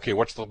asking, okay,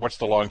 what's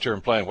the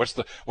long-term plan? What's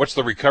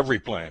the recovery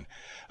plan?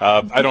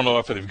 I don't know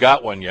if they've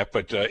got one yet,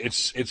 but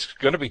it's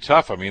going to be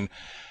tough. I mean,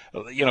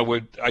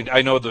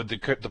 I know that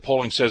the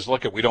polling says,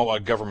 look, we don't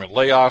want government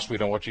layoffs. We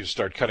don't want you to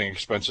start cutting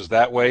expenses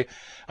that way.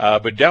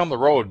 But down the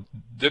road,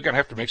 they're going to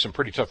have to make some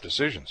pretty tough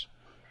decisions.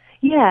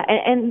 Yeah,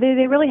 and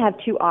they really have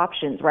two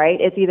options, right?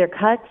 It's either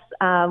cuts,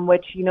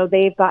 which,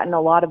 they've gotten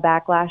a lot of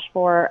backlash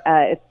for.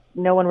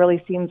 No one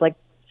really seems like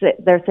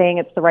they're saying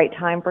it's the right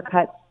time for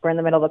cuts. We're in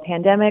the middle of a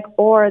pandemic.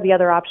 Or the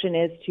other option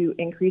is to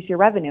increase your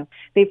revenue.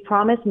 They've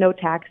promised no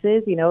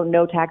taxes,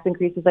 no tax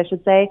increases, I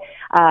should say.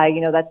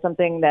 That's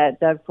something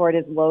that Doug Ford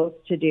is loath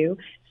to do.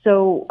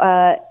 So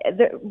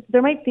they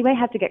might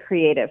have to get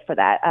creative for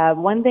that.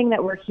 One thing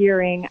that we're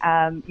hearing,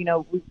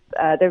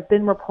 there have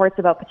been reports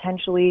about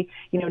potentially,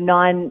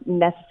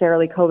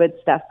 non-necessarily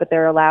COVID stuff, but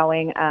they're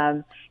allowing,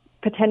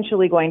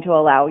 potentially going to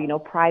allow,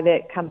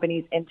 private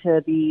companies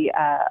into the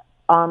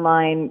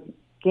online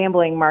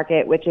gambling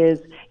market, which is,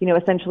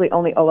 essentially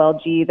only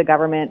OLG, the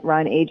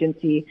government-run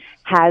agency,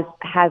 has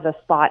a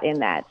spot in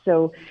that.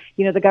 So,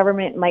 the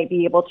government might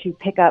be able to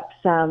pick up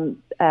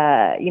some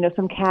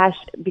cash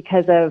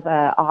because of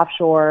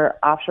offshore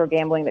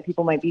gambling that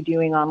people might be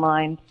doing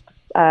online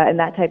and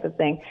that type of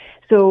thing.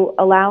 So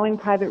allowing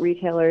private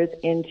retailers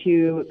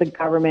into the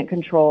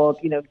government-controlled,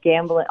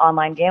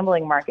 online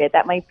gambling market,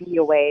 that might be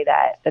a way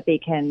that they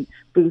can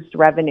boost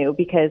revenue,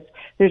 because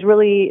there's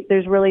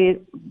really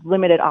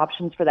limited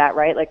options for that,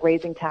 right? Like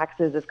raising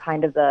taxes is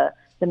kind of the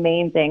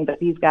main thing, but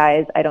these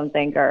guys, I don't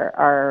think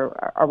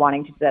are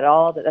wanting to do that at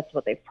all. That's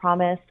what they've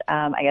promised.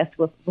 I guess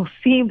we'll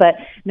see, but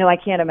no, I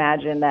can't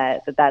imagine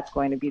that's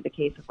going to be the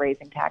case of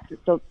raising taxes.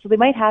 So they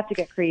might have to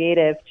get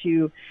creative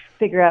to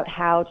figure out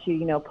how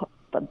to,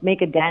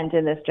 make a dent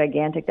in this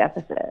gigantic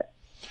deficit.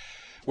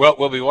 Well,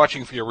 we'll be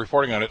watching for your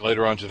reporting on it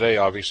later on today.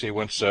 Obviously,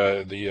 once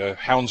the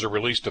hounds are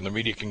released and the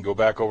media can go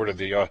back over to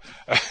the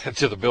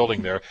to the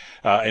building there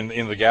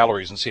in the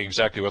galleries and see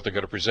exactly what they're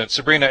going to present.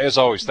 Sabrina, as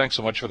always, thanks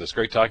so much for this.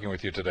 Great talking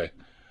with you today.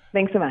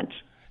 Thanks so much.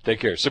 Take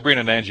care.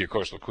 Sabrina Nanji, of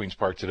course, with Queen's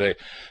Park today.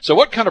 So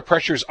what kind of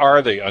pressures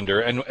are they under,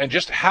 and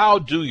just how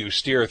do you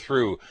steer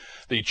through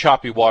the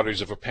choppy waters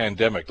of a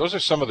pandemic? Those are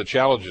some of the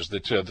challenges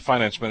that the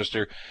finance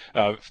minister,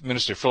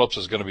 Minister Phillips,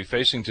 is going to be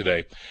facing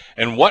today.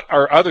 And what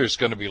are others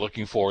going to be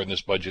looking for in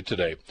this budget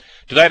today?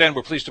 To that end,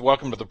 we're pleased to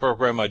welcome to the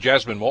program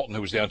Jasmine Moulton,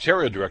 who is the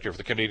Ontario Director for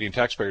the Canadian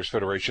Taxpayers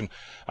Federation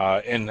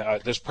in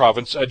this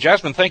province.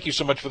 Jasmine, thank you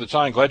so much for the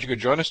time. Glad you could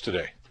join us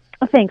today.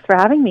 Well, thanks for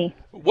having me.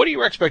 What are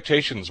your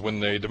expectations when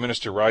the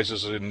minister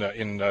rises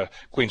in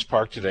Queen's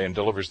Park today and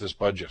delivers this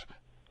budget?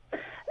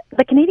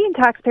 The Canadian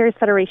Taxpayers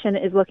Federation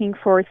is looking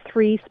for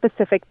three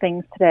specific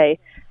things today.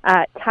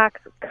 Tax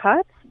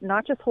cuts,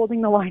 not just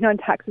holding the line on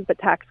taxes, but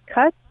tax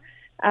cuts.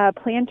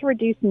 plan to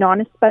reduce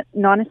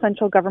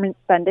non-essential government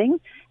spending,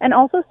 and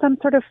also some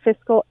sort of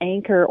fiscal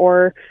anchor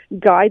or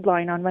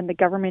guideline on when the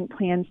government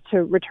plans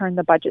to return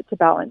the budget to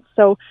balance.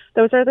 So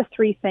those are the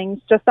three things.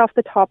 Just off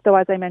the top, though,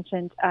 as I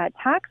mentioned,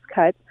 tax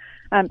cuts,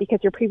 because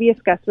your previous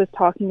guest was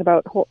talking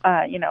about,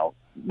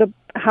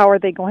 how are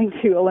they going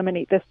to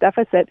eliminate this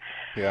deficit?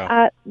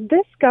 Yeah.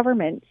 This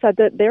government said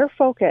that their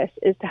focus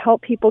is to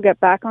help people get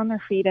back on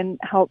their feet and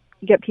help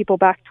get people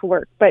back to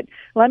work. But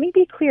let me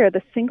be clear,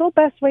 the single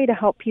best way to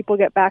help people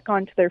get back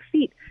onto their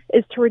feet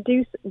is to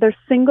reduce their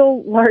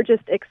single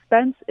largest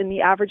expense in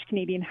the average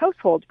Canadian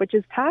household, which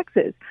is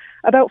taxes.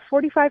 About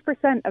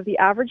 45% of the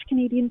average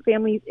Canadian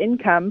family's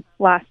income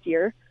last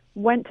year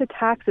went to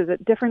taxes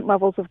at different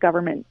levels of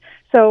government.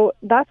 So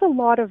that's a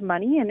lot of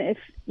money. And if,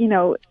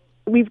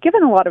 we've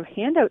given a lot of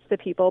handouts to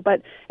people,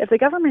 but if the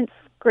government's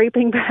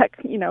scraping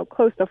back,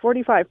 close to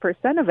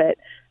 45% of it,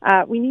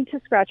 we need to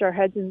scratch our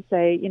heads and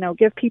say,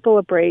 give people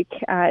a break.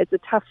 It's a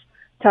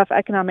tough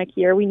economic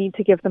year. We need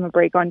to give them a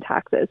break on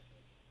taxes.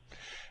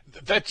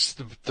 That's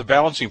the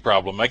balancing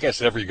problem I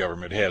guess every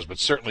government has, but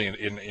certainly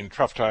in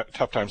tough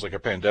times like a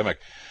pandemic.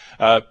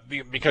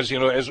 Because,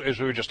 as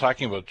we were just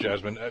talking about,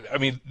 Jasmine, I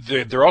mean,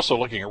 they're also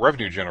looking at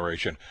revenue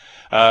generation,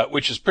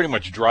 which is pretty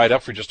much dried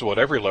up for just about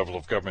every level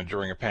of government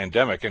during a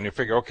pandemic. And you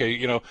figure,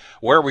 okay,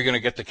 where are we going to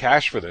get the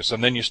cash for this?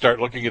 And then you start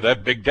looking at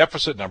that big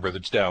deficit number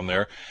that's down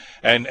there.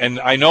 And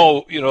I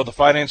know, the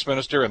finance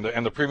minister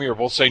and the premier are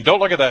both saying, don't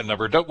look at that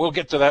number. We'll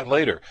get to that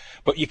later.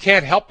 But you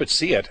can't help but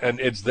see it. And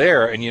it's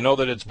there. And you know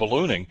that it's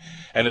ballooning.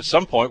 And at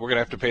some point, we're going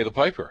to have to pay the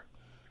piper.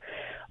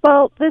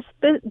 Well, this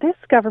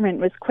government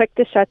was quick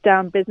to shut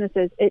down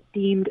businesses it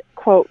deemed,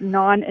 quote,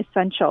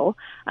 non-essential.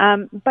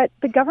 But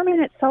the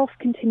government itself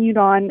continued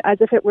on as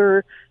if it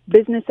were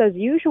business as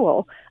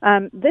usual.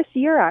 This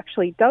year,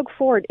 actually, Doug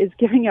Ford is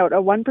giving out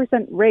a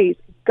 1% raise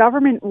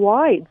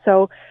government-wide.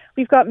 So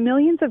we've got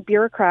millions of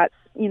bureaucrats,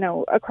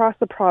 across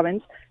the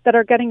province that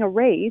are getting a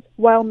raise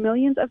while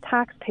millions of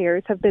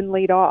taxpayers have been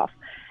laid off.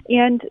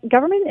 And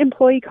government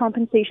employee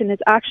compensation is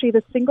actually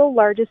the single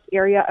largest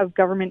area of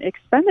government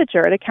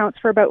expenditure. It accounts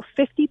for about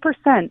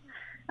 50%,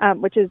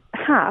 which is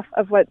half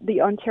of what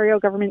the Ontario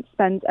government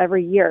spends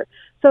every year.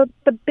 So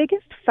the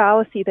biggest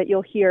fallacy that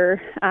you'll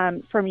hear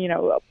from,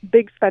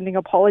 big spending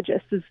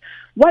apologists is,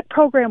 what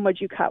program would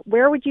you cut?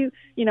 Where would you,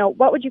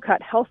 what would you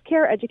cut?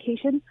 Healthcare,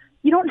 education?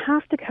 You don't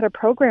have to cut a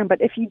program,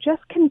 but if you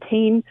just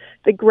contain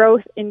the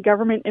growth in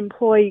government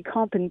employee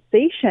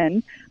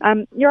compensation,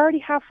 you're already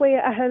halfway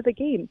ahead of the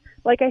game.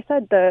 Like I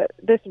said,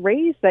 this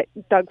raise that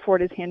Doug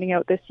Ford is handing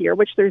out this year,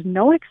 which there's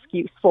no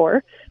excuse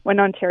for when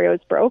Ontario is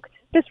broke,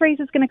 this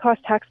raise is going to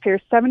cost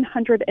taxpayers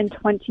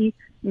 $720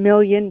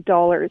 million.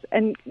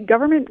 And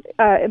government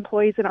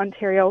employees in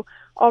Ontario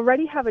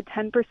already have a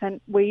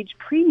 10% wage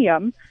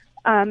premium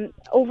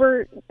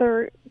over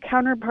their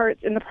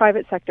counterparts in the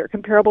private sector,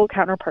 comparable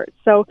counterparts.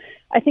 So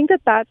I think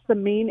that that's the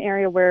main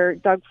area where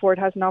Doug Ford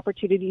has an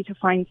opportunity to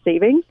find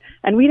savings,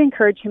 and we'd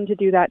encourage him to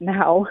do that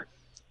now.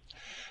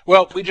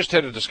 Well, we just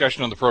had a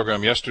discussion on the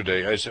program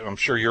yesterday. As I'm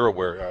sure you're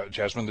aware,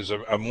 Jasmine, there's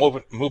a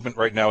movement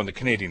right now in the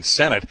Canadian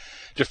Senate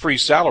to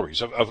freeze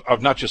salaries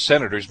of not just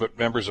senators, but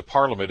members of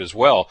parliament as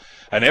well.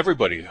 And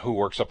everybody who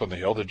works up on the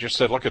Hill, they just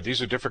said, look,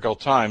 these are difficult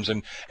times,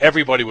 and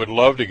everybody would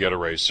love to get a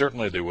raise.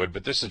 Certainly they would,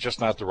 but this is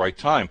just not the right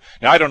time.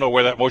 Now, I don't know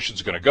where that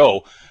motion's going to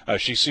go.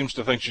 She seems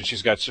to think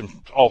she's got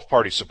some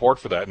all-party support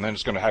for that, and then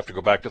it's going to have to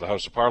go back to the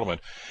House of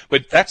Parliament.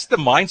 But that's the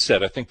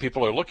mindset I think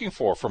people are looking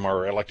for from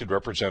our elected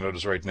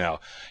representatives right now.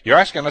 You're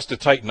asking us to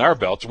tighten our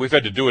belts. We've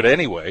had to do it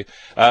anyway.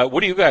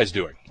 What are you guys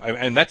doing?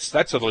 And that's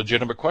a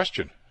legitimate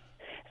question.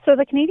 So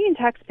the Canadian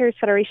Taxpayers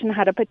Federation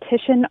had a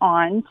petition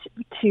on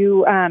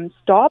to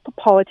stop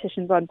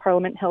politicians on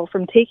Parliament Hill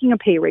from taking a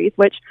pay raise,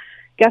 which,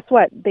 guess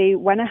what? They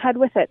went ahead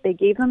with it. They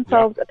gave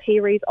themselves a pay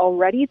raise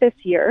already this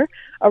year,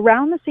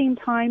 around the same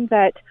time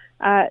that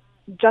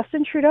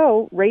Justin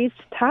Trudeau raised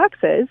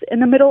taxes in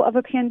the middle of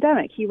a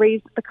pandemic. He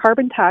raised the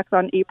carbon tax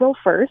on April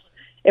 1st.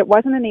 It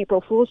wasn't an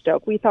April Fool's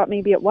joke. We thought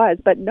maybe it was,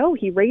 but no,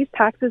 he raised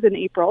taxes in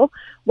April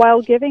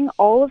while giving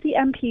all of the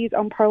MPs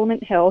on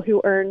Parliament Hill who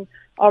earn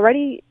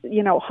already,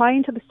 high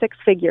into the six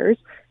figures,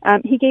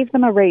 he gave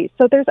them a raise.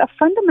 So there's a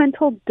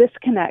fundamental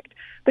disconnect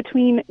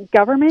between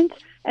government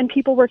and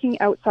people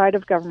working outside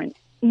of government.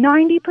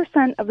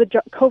 90% of the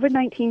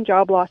COVID-19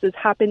 job losses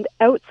happened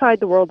outside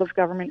the world of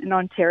government in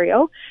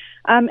Ontario.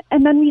 And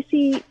then we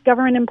see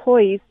government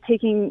employees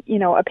taking,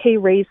 a pay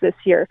raise this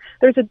year.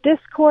 There's a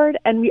discord,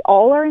 and we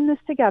all are in this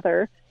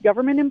together,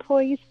 government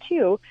employees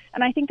too.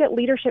 And I think that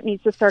leadership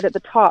needs to start at the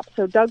top.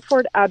 So Doug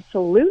Ford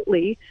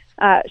absolutely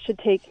should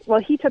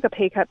he took a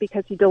pay cut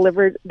because he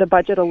delivered the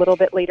budget a little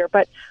bit later.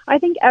 But I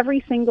think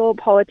every single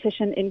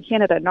politician in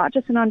Canada, not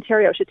just in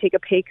Ontario, should take a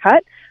pay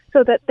cut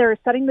so that they're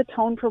setting the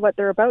tone for what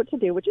they're about to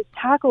do, which is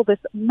tackle this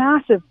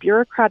massive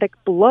bureaucratic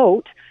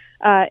bloat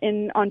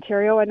in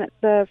Ontario and at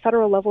the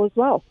federal level as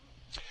well.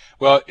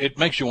 Well, it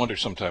makes you wonder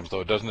sometimes,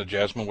 though, doesn't it,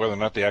 Jasmine, whether or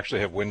not they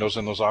actually have windows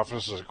in those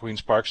offices at Queen's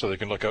Park so they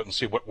can look out and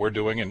see what we're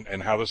doing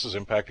and how this is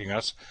impacting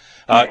us.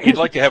 You'd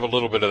like to have a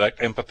little bit of that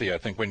empathy, I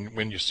think,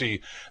 when you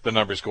see the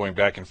numbers going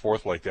back and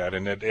forth like that,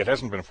 and it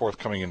hasn't been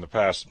forthcoming in the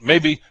past.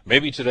 Maybe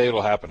today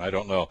it'll happen. I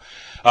don't know.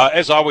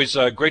 As always,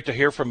 great to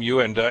hear from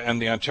you and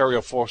the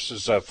Ontario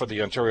forces for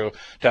the Ontario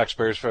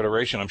Taxpayers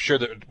Federation. I'm sure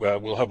that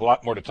we'll have a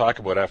lot more to talk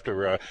about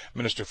after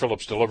Minister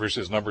Phillips delivers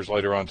his numbers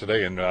later on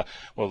today, and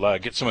we'll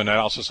get some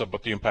analysis of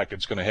what the impact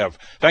it's going to have.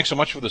 Thanks so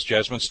much for this,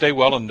 Jasmine. Stay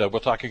well, and we'll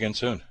talk again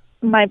soon.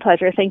 My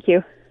pleasure. Thank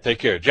you. Take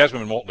care.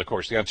 Jasmine Moulton, of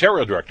course, the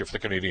Ontario Director for the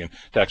Canadian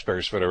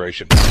Taxpayers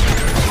Federation.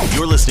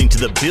 You're listening to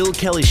the Bill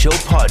Kelly Show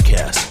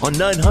podcast on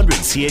 900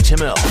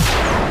 CHML.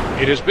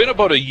 It has been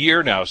about a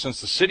year now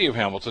since the City of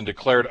Hamilton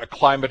declared a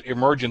climate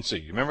emergency.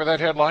 You remember that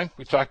headline?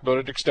 We talked about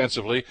it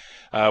extensively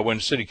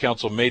when City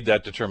Council made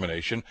that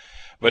determination.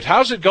 But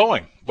how's it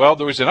going? Well,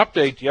 there was an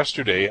update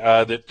yesterday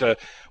that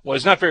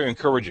was not very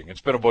encouraging.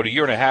 It's been about a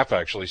year and a half,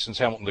 actually, since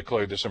Hamilton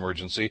declared this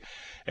emergency.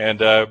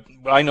 And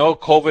I know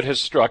COVID has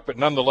struck, but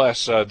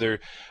nonetheless, there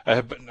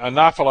have been an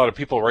awful lot of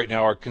people right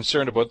now are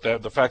concerned about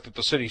the fact that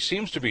the city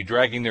seems to be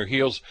dragging their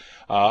heels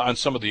on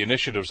some of the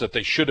initiatives that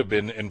they should have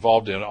been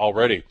involved in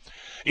already.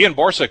 Ian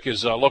Borsick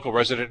is a local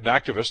resident and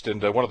activist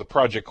and one of the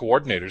project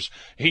coordinators.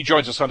 He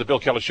joins us on the Bill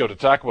Kelly Show to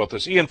talk about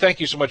this. Ian, thank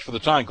you so much for the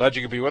time. Glad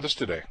you could be with us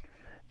today.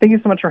 Thank you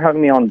so much for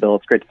having me on, Bill.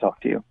 It's great to talk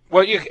to you.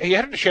 Well, you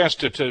had a chance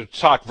to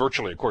talk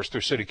virtually, of course,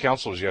 through city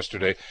councils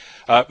yesterday.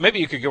 Maybe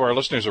you could give our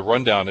listeners a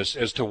rundown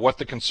as to what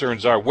the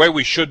concerns are, where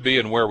we should be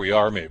and where we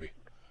are, maybe.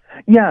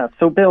 Yeah,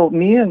 so Bill,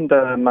 me and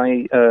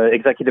my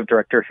executive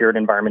director here at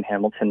Environment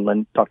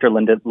Hamilton, Dr.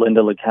 Linda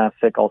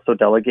Lukasik, also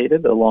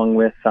delegated, along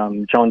with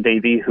John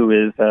Davey, who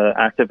is an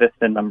activist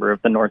and member of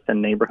the North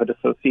End Neighborhood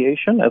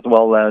Association, as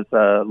well as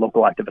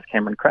local activist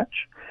Cameron Kretsch.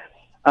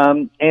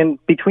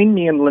 And between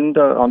me and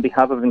Linda, on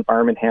behalf of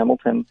Environment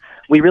Hamilton,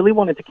 we really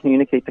wanted to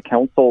communicate to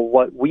council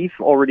what we've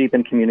already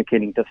been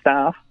communicating to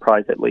staff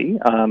privately,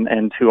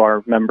 and to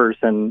our members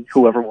and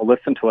whoever will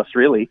listen to us,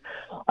 really,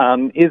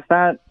 is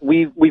that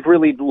we've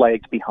really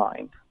lagged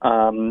behind.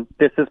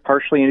 This is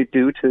partially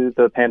due to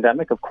the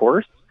pandemic, of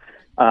course.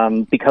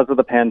 Because of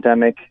the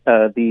pandemic,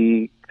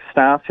 the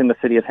staff in the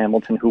city of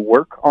Hamilton who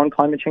work on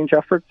climate change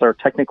efforts are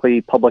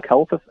technically public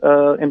health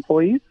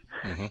employees.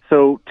 Mm-hmm.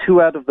 So 2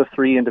 out of the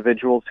 3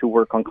 individuals who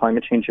work on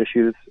climate change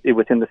issues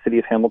within the city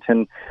of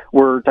Hamilton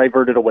were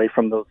diverted away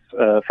from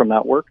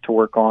that work to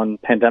work on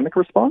pandemic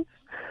response.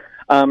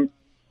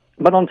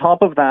 But on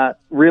top of that,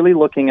 really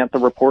looking at the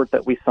report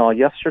that we saw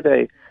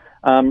yesterday,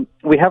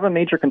 we have a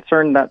major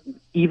concern that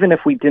even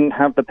if we didn't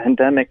have the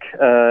pandemic,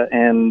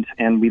 and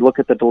we look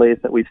at the delays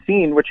that we've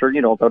seen, which are,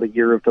 about a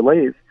year of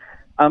delays,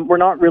 we're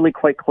not really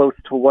quite close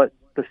to what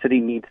the city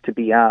needs to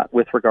be at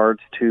with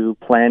regards to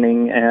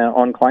planning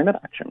on climate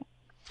action.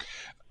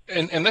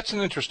 And that's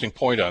an interesting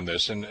point on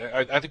this, and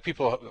I think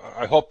people,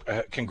 I hope,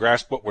 can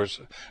grasp what was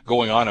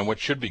going on and what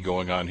should be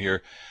going on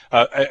here,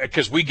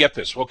 because we get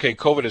this. Okay,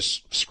 COVID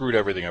has screwed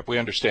everything up. We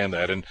understand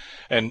that,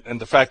 and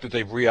the fact that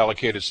they've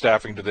reallocated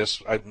staffing to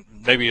this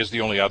maybe is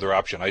the only other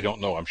option. I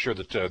don't know. I'm sure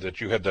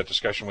that you had that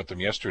discussion with them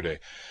yesterday.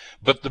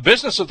 But the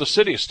business of the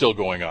city is still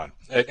going on,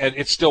 and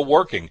it's still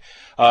working.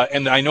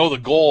 And I know the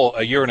goal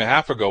a year and a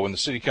half ago when the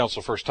city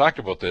council first talked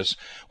about this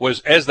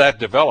was as that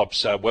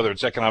develops, whether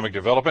it's economic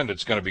development,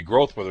 it's going to be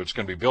growth, whether it's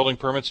going to be building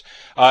permits,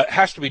 it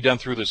has to be done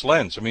through this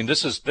lens. I mean,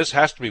 this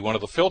has to be one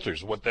of the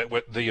filters, what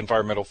the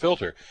environmental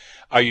filter.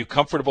 Are you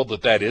comfortable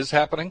that is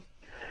happening?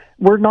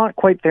 We're not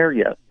quite there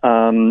yet.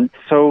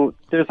 So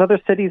there's other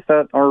cities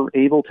that are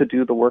able to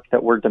do the work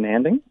that we're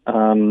demanding.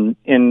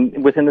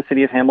 Within the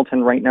city of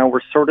Hamilton right now, we're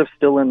sort of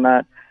still in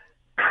that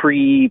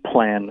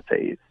pre-plan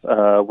phase.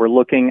 We're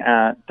looking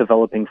at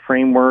developing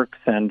frameworks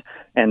and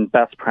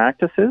best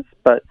practices,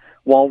 but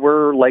while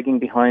we're lagging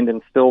behind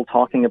and still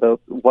talking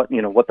about what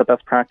the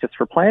best practice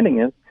for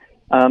planning is,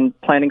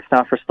 planning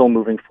staff are still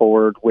moving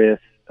forward with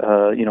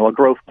a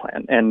growth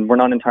plan, and we're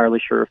not entirely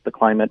sure if the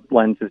climate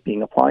lens is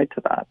being applied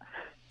to that.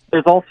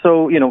 There's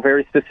also,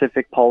 very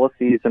specific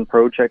policies and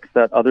projects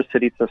that other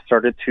cities have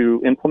started to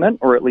implement,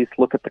 or at least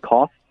look at the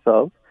costs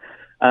of.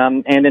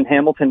 And in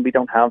Hamilton, we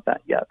don't have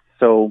that yet.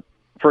 So,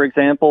 for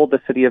example,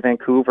 the city of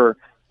Vancouver,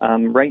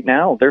 right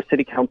now, their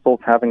city council is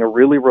having a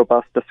really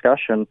robust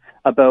discussion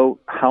about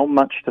how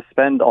much to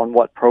spend on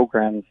what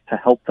programs to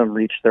help them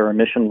reach their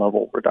emission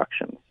level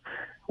reductions.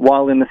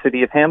 While in the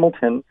city of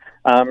Hamilton,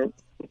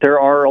 there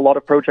are a lot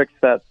of projects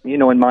that,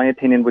 in my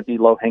opinion, would be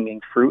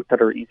low-hanging fruit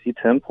that are easy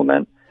to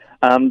implement.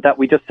 That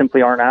we just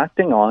simply aren't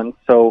acting on.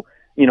 So,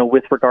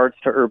 with regards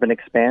to urban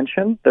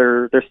expansion,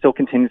 there still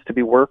continues to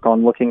be work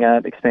on looking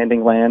at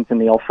expanding lands in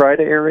the Elfrida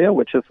area,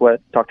 which is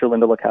what Dr.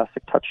 Linda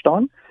Lukasik touched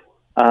on.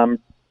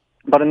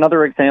 But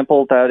another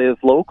example that is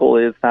local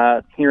is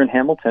that here in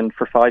Hamilton,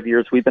 for 5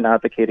 years, we've been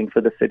advocating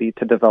for the city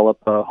to develop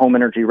a home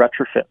energy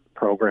retrofit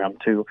program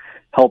to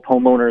help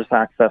homeowners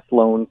access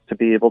loans to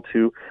be able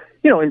to,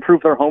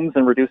 improve their homes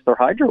and reduce their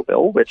hydro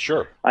bill, which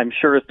Sure. I'm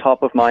sure is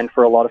top of mind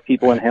for a lot of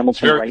people in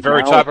Hamilton Very, right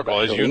very now. topical,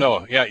 as especially. you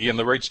know. Yeah, Ian,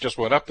 the rates just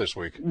went up this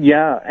week.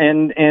 Yeah,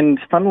 and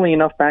funnily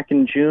enough, back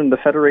in June, the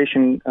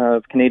Federation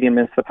of Canadian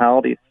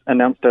Municipalities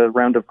announced a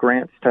round of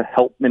grants to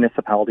help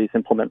municipalities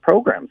implement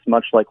programs,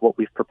 much like what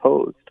we've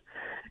proposed.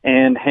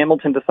 And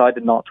Hamilton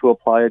decided not to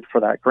apply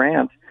for that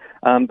grant,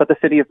 but the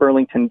City of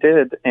Burlington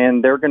did,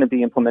 and they're going to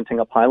be implementing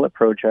a pilot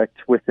project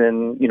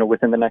within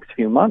the next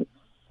few months.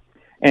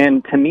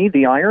 And to me,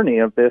 the irony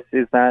of this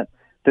is that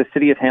the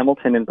City of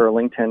Hamilton and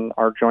Burlington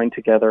are joined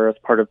together as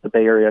part of the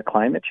Bay Area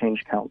Climate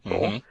Change Council.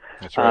 Mm-hmm.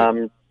 That's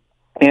right.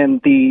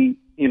 And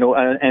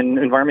and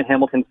Environment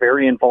Hamilton's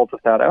very involved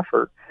with that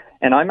effort.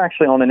 And I'm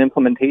actually on an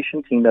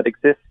implementation team that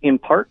exists in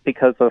part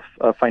because of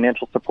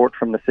financial support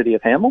from the City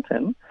of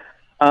Hamilton.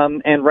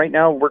 And right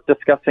now we're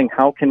discussing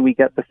how can we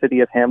get the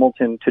City of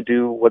Hamilton to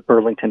do what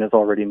Burlington is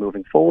already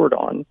moving forward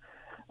on,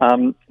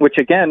 which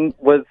again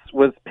was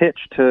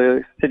pitched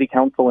to City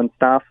Council and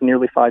staff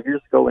nearly 5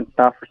 years ago, and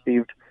staff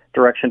received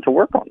direction to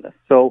work on this.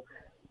 So,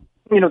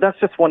 that's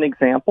just one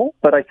example,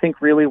 but I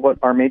think really what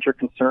our major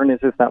concern is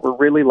that we're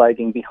really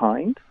lagging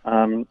behind.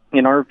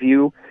 In our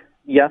view,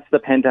 yes, the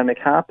pandemic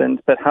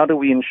happened, but how do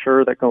we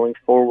ensure that going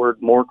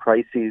forward, more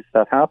crises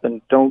that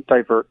happen don't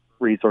divert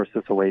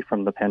resources away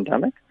from the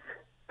pandemic?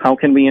 How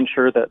can we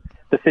ensure that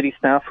the city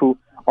staff, who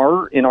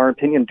are, in our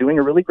opinion, doing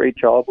a really great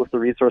job with the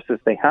resources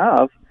they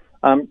have,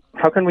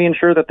 how can we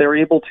ensure that they're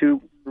able to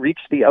reach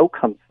the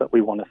outcomes that we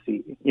want to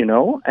see,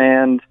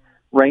 And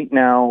right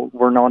now,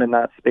 we're not in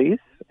that space.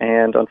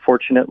 And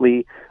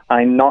unfortunately,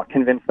 I'm not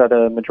convinced that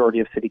a majority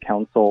of City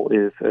Council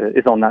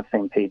is on that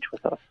same page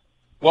with us.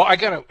 Well, I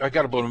got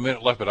about a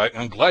minute left, but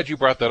I'm glad you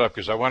brought that up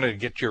because I wanted to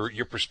get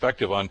your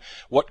perspective on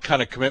what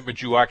kind of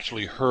commitment you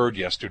actually heard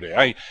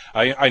yesterday.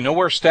 I know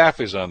where staff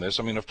is on this.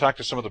 I mean, I've talked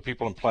to some of the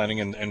people in planning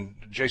and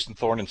Jason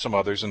Thorne and some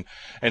others, and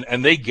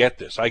they get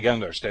this. I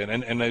understand.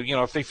 And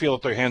if they feel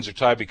that their hands are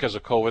tied because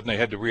of COVID and they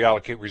had to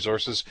reallocate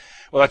resources,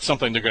 well, that's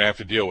something they're going to have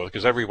to deal with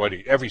because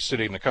every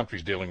city in the country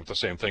is dealing with the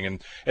same thing.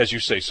 And as you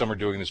say, some are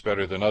doing this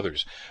better than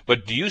others.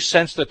 But do you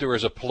sense that there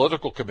is a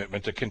political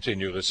commitment to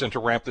continue this and to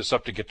ramp this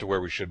up to get to where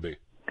we should be?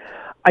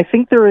 I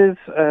think there's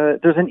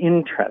an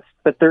interest,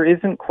 but there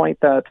isn't quite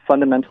that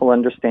fundamental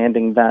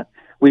understanding that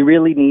we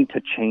really need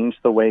to change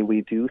the way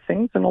we do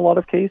things in a lot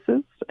of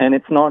cases. And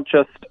it's not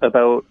just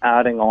about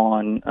adding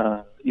on,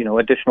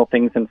 additional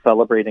things and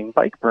celebrating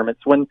bike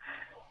permits. When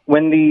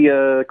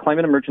the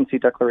climate emergency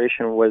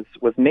declaration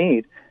was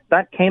made,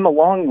 that came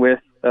along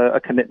with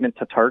a commitment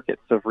to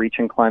targets of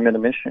reaching climate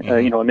emission,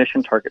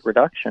 emission target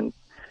reductions.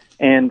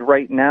 And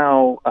right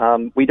now,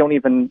 we don't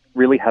even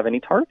really have any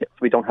targets.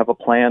 We don't have a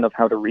plan of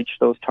how to reach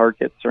those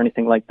targets or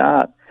anything like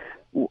that.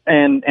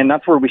 And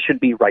that's where we should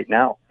be right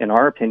now, in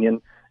our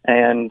opinion.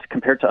 And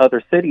compared to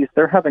other cities,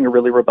 they're having a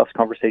really robust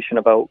conversation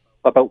about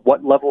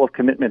what level of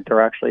commitment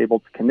they're actually able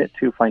to commit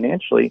to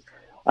financially.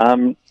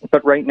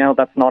 But right now,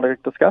 that's not a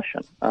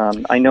discussion.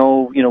 I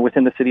know,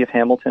 within the city of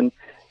Hamilton,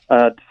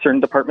 certain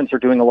departments are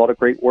doing a lot of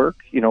great work.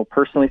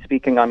 Personally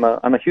speaking, I'm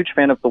a huge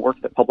fan of the work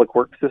that Public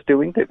Works is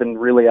doing. They've been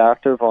really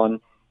active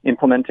on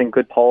implementing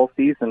good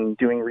policies and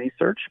doing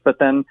research. But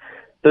then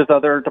there's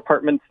other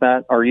departments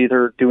that are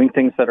either doing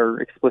things that are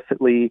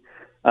explicitly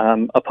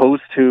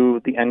opposed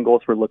to the end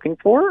goals we're looking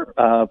for,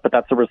 but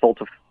that's a result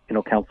of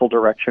council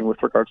direction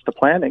with regards to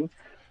planning.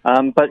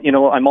 But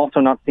I'm also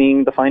not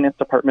seeing the finance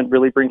department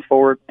really bring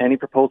forward any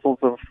proposals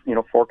of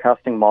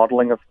forecasting,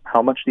 modeling of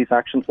how much these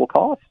actions will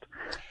cost.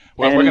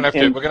 Well, we're going to have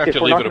to leave if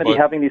it we're not going to about be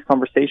having these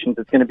conversations,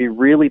 it's going to be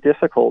really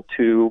difficult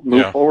to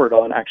move forward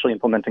on actually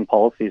implementing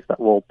policies that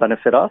will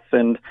benefit us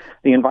and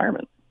the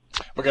environment.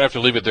 We're going to have to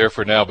leave it there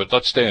for now, but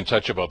let's stay in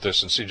touch about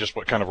this and see just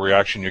what kind of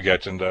reaction you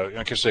get. And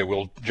like I say,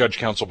 we'll judge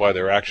council by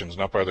their actions,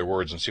 not by their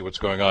words, and see what's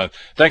going on.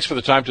 Thanks for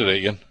the time today,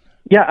 Ian.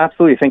 Yeah,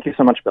 absolutely. Thank you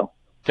so much, Bill.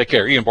 Take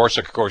care. Ian Borsuk,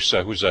 of course,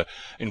 who's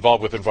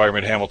involved with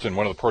Environment Hamilton,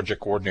 one of the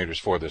project coordinators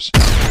for this.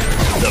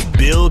 The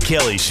Bill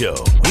Kelly Show,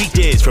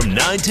 weekdays from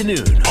 9 to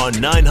noon on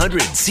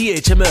 900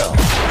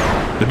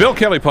 CHML. The Bill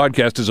Kelly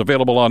Podcast is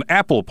available on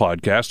Apple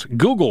Podcast,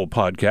 Google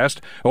Podcast,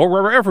 or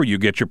wherever you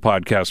get your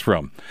podcasts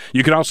from.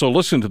 You can also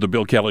listen to The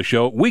Bill Kelly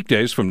Show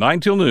weekdays from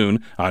 9 till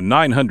noon on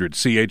 900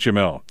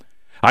 CHML.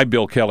 I'm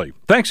Bill Kelly.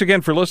 Thanks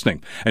again for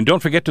listening. And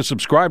don't forget to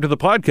subscribe to the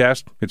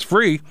podcast. It's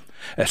free,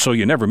 so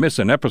you never miss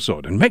an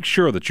episode. And make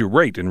sure that you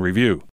rate and review.